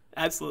idea.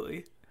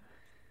 Absolutely.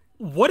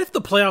 What if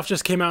the playoffs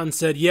just came out and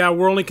said, yeah,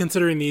 we're only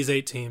considering these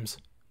 8 teams?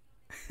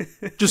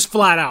 Just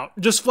flat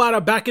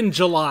out back in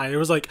July. It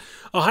was like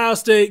Ohio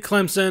State,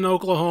 Clemson,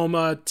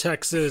 Oklahoma,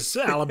 Texas,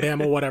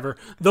 Alabama, whatever.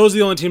 Those are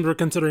the only teams we're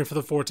considering for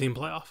the 4-team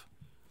playoff.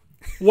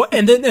 What?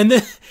 And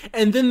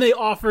then they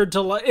offered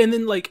to, and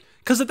then like,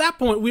 because at that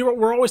point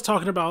we're always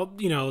talking about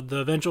the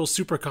eventual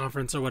super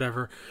conference or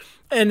whatever,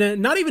 and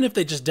not even if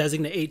they just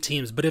designate 8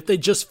 teams, but if they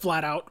just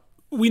flat out,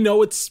 we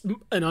know it's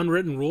an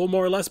unwritten rule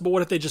more or less, but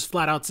what if they just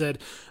flat out said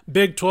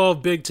Big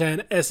 12, Big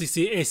 10,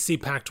 SEC,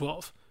 ACC,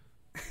 Pac-12,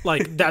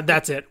 like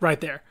that's it right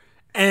there.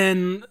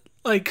 And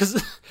like,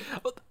 because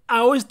I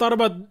always thought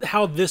about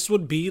how this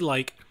would be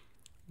like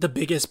the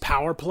biggest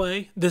power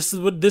play. This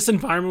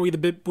environment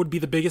would be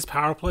the biggest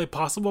power play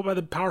possible by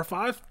the Power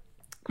 5,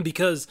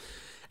 because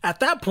at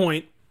that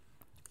point,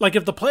 like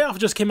if the playoff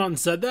just came out and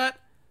said that,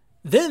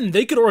 then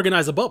they could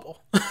organize a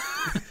bubble.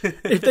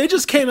 If they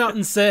just came out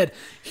and said,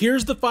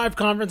 here's the 5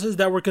 conferences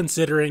that we're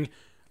considering,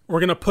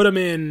 we're going to put them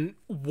in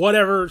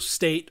whatever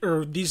state,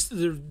 or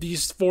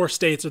these 4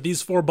 states or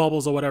these 4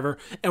 bubbles or whatever,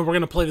 and we're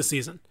going to play the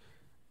season.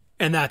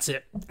 And that's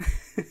it.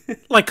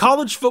 Like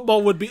college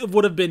football would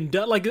have been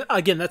done. Like,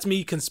 again, that's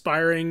me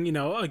conspiring,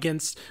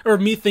 against, or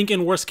me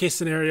thinking worst case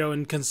scenario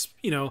and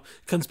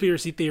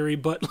conspiracy theory.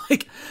 But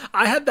like,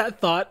 I had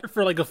that thought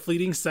for like a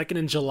fleeting second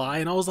in July,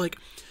 and I was like,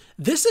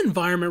 this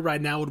environment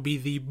right now would be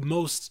the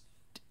most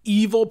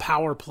evil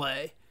power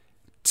play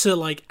to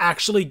like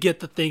actually get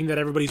the thing that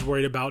everybody's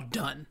worried about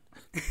done.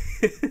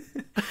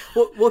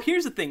 Well,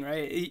 here's the thing,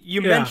 right?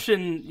 You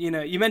mentioned a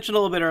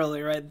little bit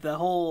earlier, right? The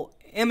whole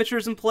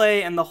amateurs in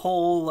play and the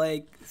whole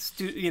like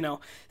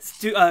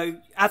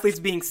athletes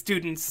being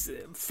students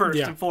first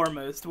and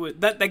foremost,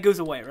 that goes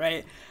away,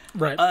 right?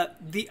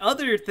 The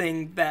other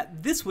thing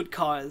that this would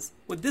cause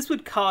like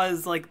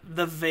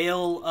the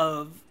veil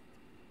of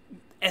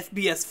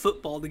FBS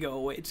football to go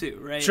away too,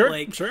 right?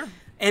 Sure.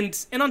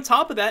 And on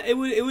top of that, it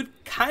would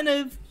kind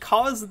of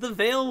cause the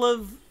veil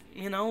of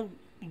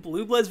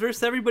Blue Bloods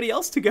versus everybody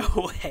else to go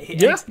away.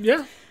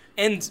 Yeah.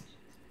 And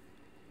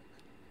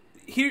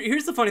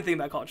here's the funny thing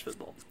about college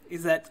football,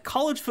 is that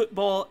college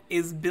football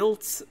is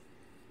built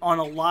on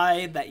a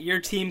lie that your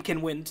team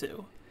can win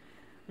to.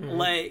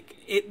 Like,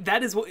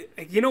 that is what,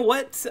 you know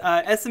what,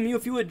 SMU,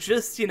 if you had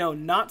just,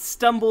 not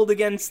stumbled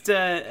against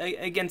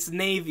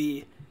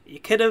Navy,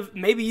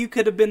 maybe you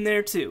could have been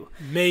there too.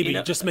 Maybe,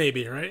 just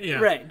maybe, right? Yeah.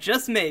 Right,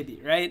 just maybe,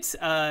 right?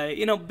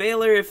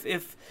 Baylor,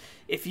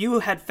 if you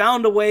had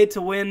found a way to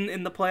win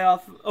in the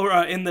playoff, or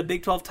in the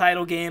Big 12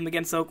 title game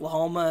against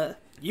Oklahoma,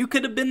 you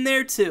could have been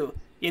there too.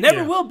 You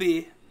never will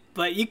be,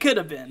 but you could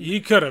have been. You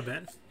could have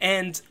been.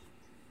 And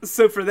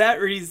so for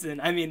that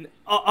reason, I mean,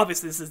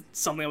 obviously this is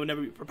something that would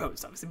never be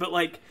proposed, obviously, but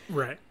like,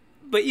 right.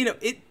 But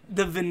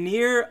the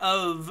veneer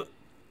of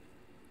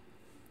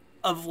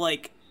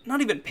like,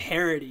 not even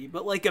parody,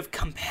 but like of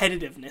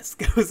competitiveness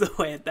goes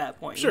away at that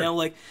point. Sure.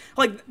 Like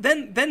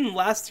then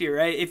last year,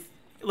 right? If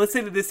let's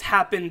say that this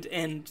happened,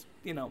 and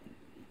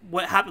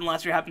what happened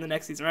last year happened the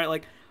next season, right?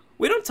 Like,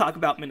 we don't talk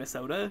about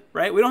Minnesota,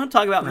 right? We don't have to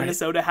talk about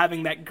Minnesota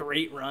having that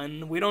great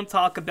run. We don't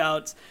talk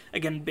about,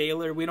 again,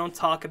 Baylor. We don't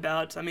talk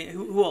about, I mean,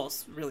 who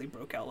else really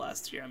broke out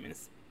last year? I mean,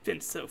 it's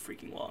been so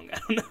freaking long. I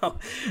don't know.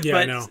 Yeah,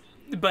 I know.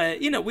 But,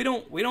 we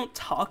don't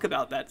talk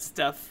about that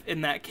stuff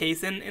in that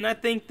case. And I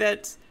think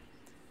that,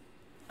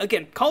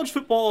 again, college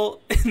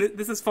football,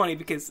 this is funny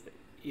because,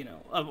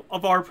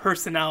 of our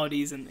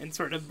personalities and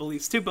sort of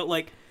beliefs too, but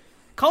like,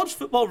 college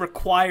football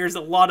requires a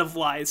lot of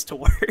lies to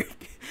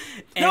work.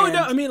 No,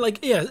 I mean, like,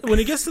 yeah, when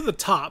it gets to the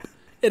top,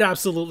 it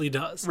absolutely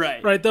does.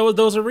 Right. There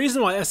was a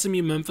reason why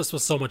SMU Memphis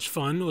was so much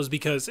fun, was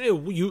because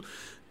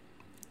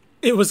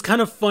it was kind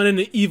of fun in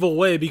an evil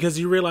way, because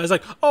you realize,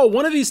 like, oh,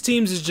 one of these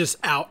teams is just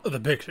out of the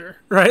picture,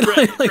 right?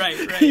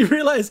 Right. You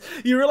realize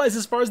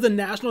as far as the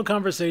national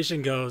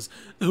conversation goes,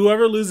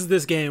 whoever loses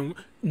this game,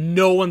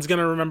 no one's going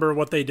to remember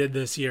what they did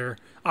this year.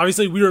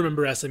 Obviously, we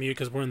remember SMU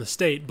because we're in the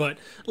state, but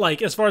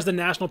like, as far as the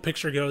national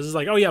picture goes, it's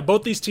like, oh yeah,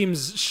 both these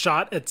teams'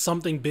 shot at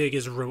something big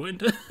is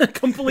ruined,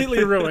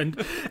 completely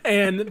ruined,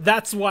 and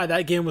that's why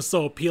that game was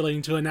so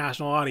appealing to a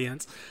national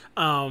audience,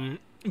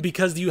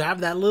 because you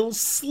have that little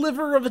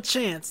sliver of a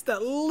chance,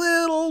 that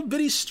little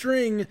bitty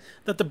string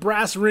that the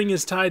brass ring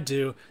is tied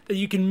to, that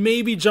you can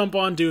maybe jump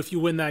onto if you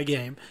win that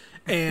game,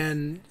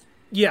 and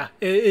yeah,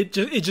 it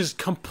just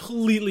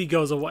completely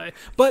goes away.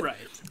 But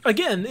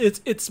again,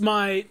 it's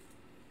my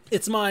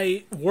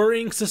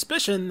worrying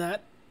suspicion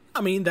that,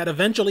 I mean, that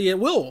eventually it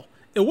will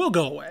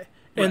go away,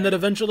 and that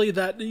eventually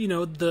that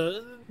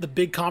the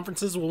big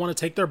conferences will want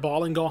to take their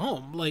ball and go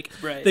home. Like,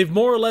 they've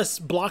more or less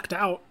blocked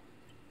out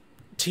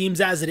teams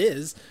as it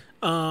is,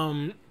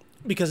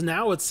 because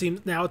now it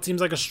seems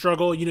like a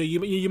struggle.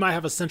 You might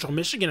have a Central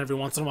Michigan every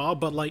once in a while,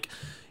 but like,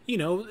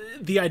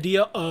 the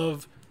idea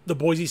of the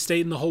Boise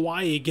State and the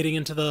Hawaii getting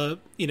into a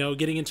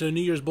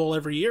New Year's Bowl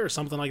every year or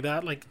something like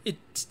that, like,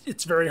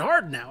 it's very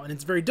hard now, and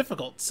it's very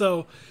difficult.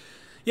 So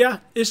yeah,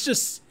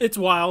 it's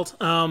wild.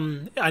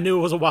 I knew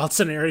it was a wild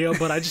scenario,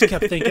 but I just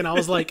kept thinking, I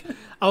was like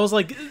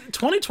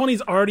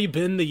 2020's already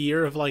been the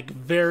year of like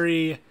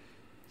very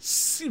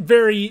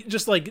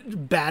just like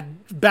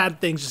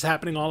bad things just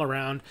happening all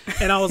around,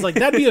 and I was like,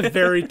 that'd be a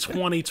very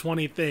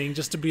 2020 thing,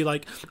 just to be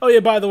like, oh yeah,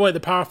 by the way, the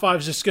Power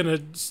 5 is just gonna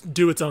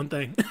do its own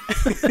thing.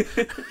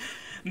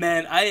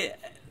 Man,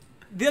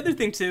 the other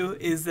thing too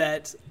is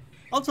that,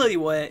 I'll tell you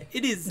what,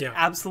 it is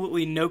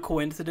absolutely no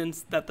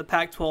coincidence that the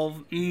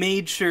Pac-12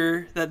 made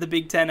sure that the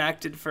Big Ten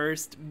acted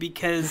first,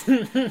 because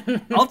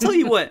I'll tell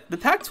you what, the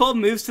Pac-12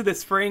 moves to the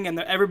spring and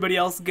everybody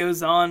else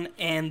goes on,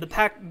 and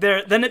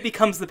then it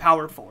becomes the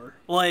Power 4.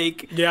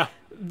 Like,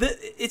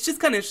 it's just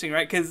kind of interesting,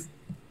 right? Because,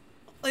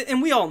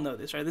 and we all know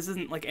this, right? This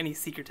isn't like any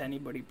secret to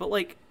anybody, but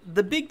like,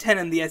 the Big Ten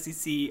and the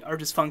SEC are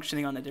just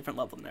functioning on a different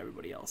level than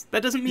everybody else.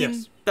 That doesn't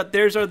mean that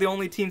theirs are the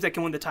only teams that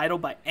can win the title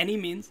by any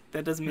means.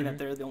 That doesn't mean that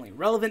they're the only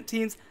relevant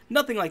teams.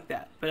 Nothing like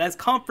that. But as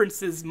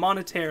conferences,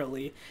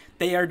 monetarily,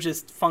 they are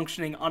just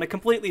functioning on a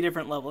completely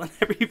different level than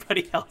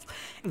everybody else.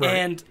 Right.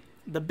 And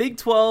the Big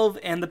 12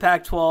 and the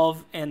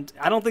Pac-12, and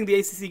I don't think the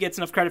ACC gets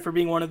enough credit for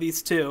being one of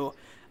these two,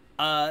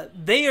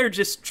 they are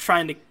just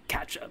trying to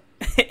catch up.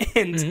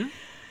 And,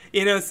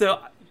 so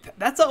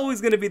that's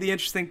always going to be the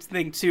interesting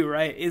thing too,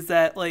 right? Is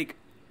that, like,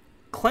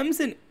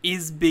 Clemson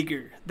is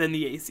bigger than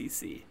the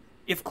ACC.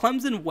 If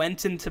Clemson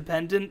went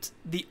independent,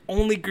 the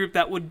only group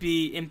that would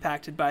be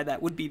impacted by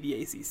that would be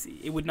the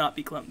ACC. It would not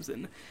be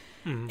Clemson.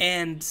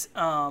 And,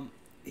 I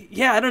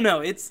don't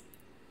know. It's,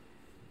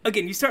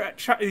 again,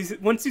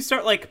 once you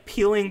start like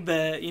peeling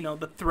the,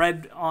 the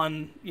thread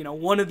on,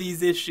 one of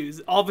these issues,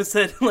 all of a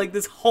sudden, like,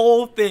 this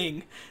whole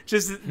thing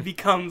just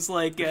becomes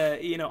like,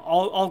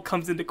 all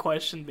comes into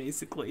question,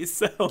 basically.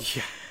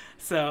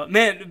 So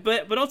man,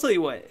 but I'll tell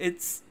you what,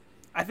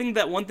 I think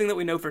that one thing that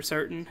we know for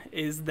certain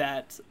is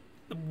that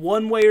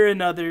one way or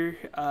another,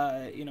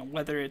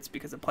 whether it's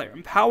because of player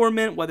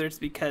empowerment, whether it's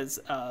because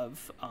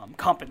of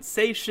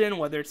compensation,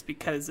 whether it's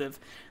because of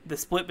the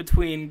split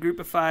between Group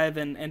of Five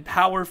and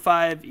Power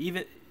Five,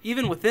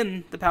 even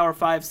within the Power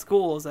Five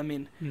schools, I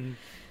mean,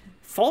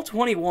 Fall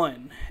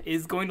 21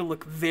 is going to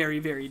look very,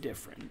 very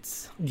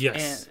different.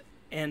 Yes.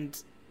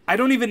 And I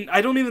don't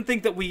even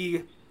think that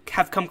we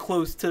have come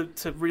close to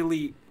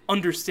really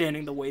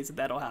understanding the ways that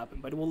that'll happen,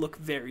 but it will look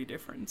very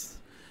different.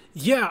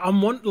 Yeah,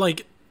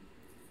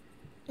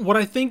 what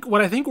I think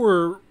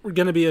we're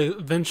going to be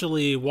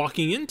eventually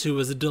walking into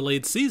is a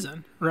delayed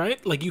season,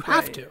 right? Like you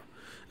have to.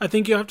 I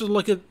think you have to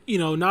look at,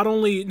 not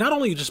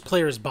only just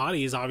players'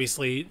 bodies,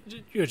 obviously,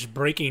 you're just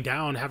breaking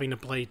down, having to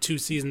play 2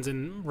 seasons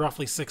in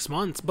roughly 6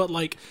 months, but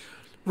like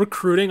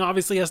recruiting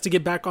obviously has to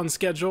get back on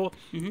schedule.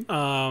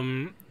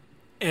 And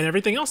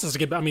everything else has to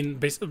get back. I mean,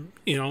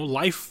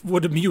 life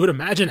you would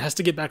imagine has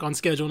to get back on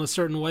schedule in a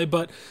certain way,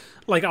 but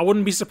like I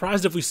wouldn't be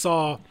surprised if we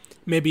saw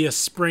maybe a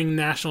spring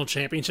national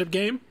championship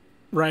game,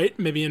 right?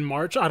 Maybe in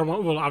March.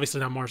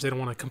 Obviously not March. They don't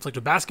want to conflict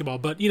with basketball,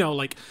 but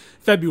like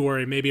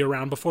February, maybe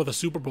around before the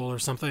Super Bowl or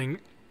something,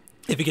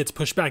 if it gets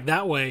pushed back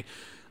that way,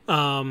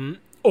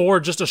 or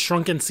just a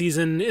shrunken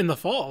season in the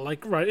fall,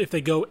 like right if they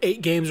go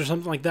 8 games or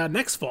something like that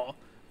next fall,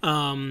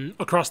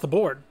 across the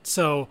board.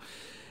 So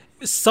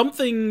some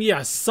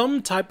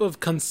type of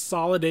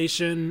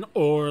consolidation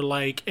or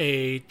like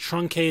a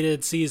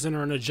truncated season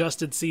or an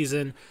adjusted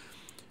season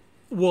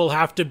will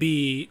have to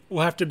be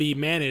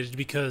managed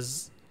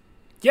because.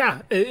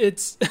 Yeah,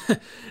 it's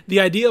the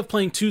idea of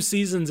playing 2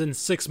 seasons in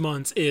 6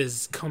 months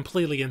is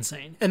completely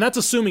insane. And that's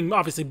assuming,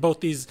 obviously,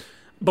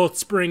 both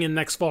spring and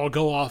next fall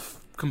go off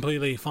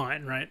completely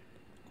fine, right?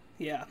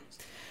 Yeah.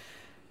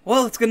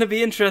 Well, it's going to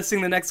be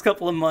interesting the next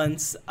couple of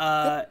months.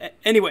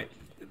 Anyway,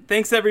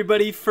 thanks,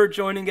 everybody, for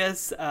joining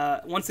us.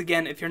 Once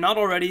again, if you're not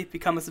already,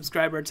 become a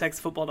subscriber at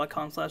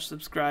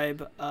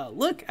texasfootball.com/subscribe.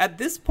 Look, at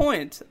this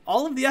point,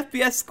 all of the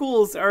FBS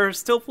schools are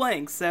still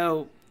playing,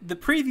 so the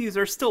previews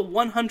are still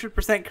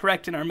 100%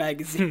 correct in our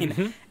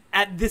magazine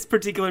at this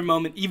particular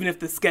moment, even if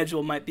the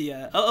schedule might be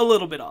a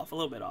little bit off.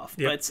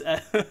 Yep.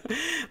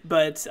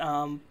 But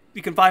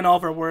you can find all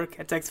of our work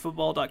at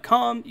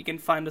texasfootball.com. You can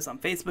find us on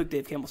Facebook,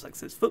 Dave Campbell's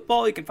Texas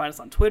Football. You can find us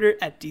on Twitter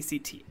at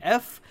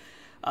DCTF.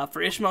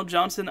 For Ishmael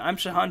Johnson, I'm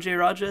Shahan J.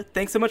 Raja.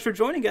 Thanks so much for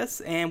joining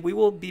us, and we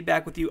will be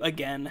back with you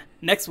again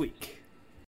next week.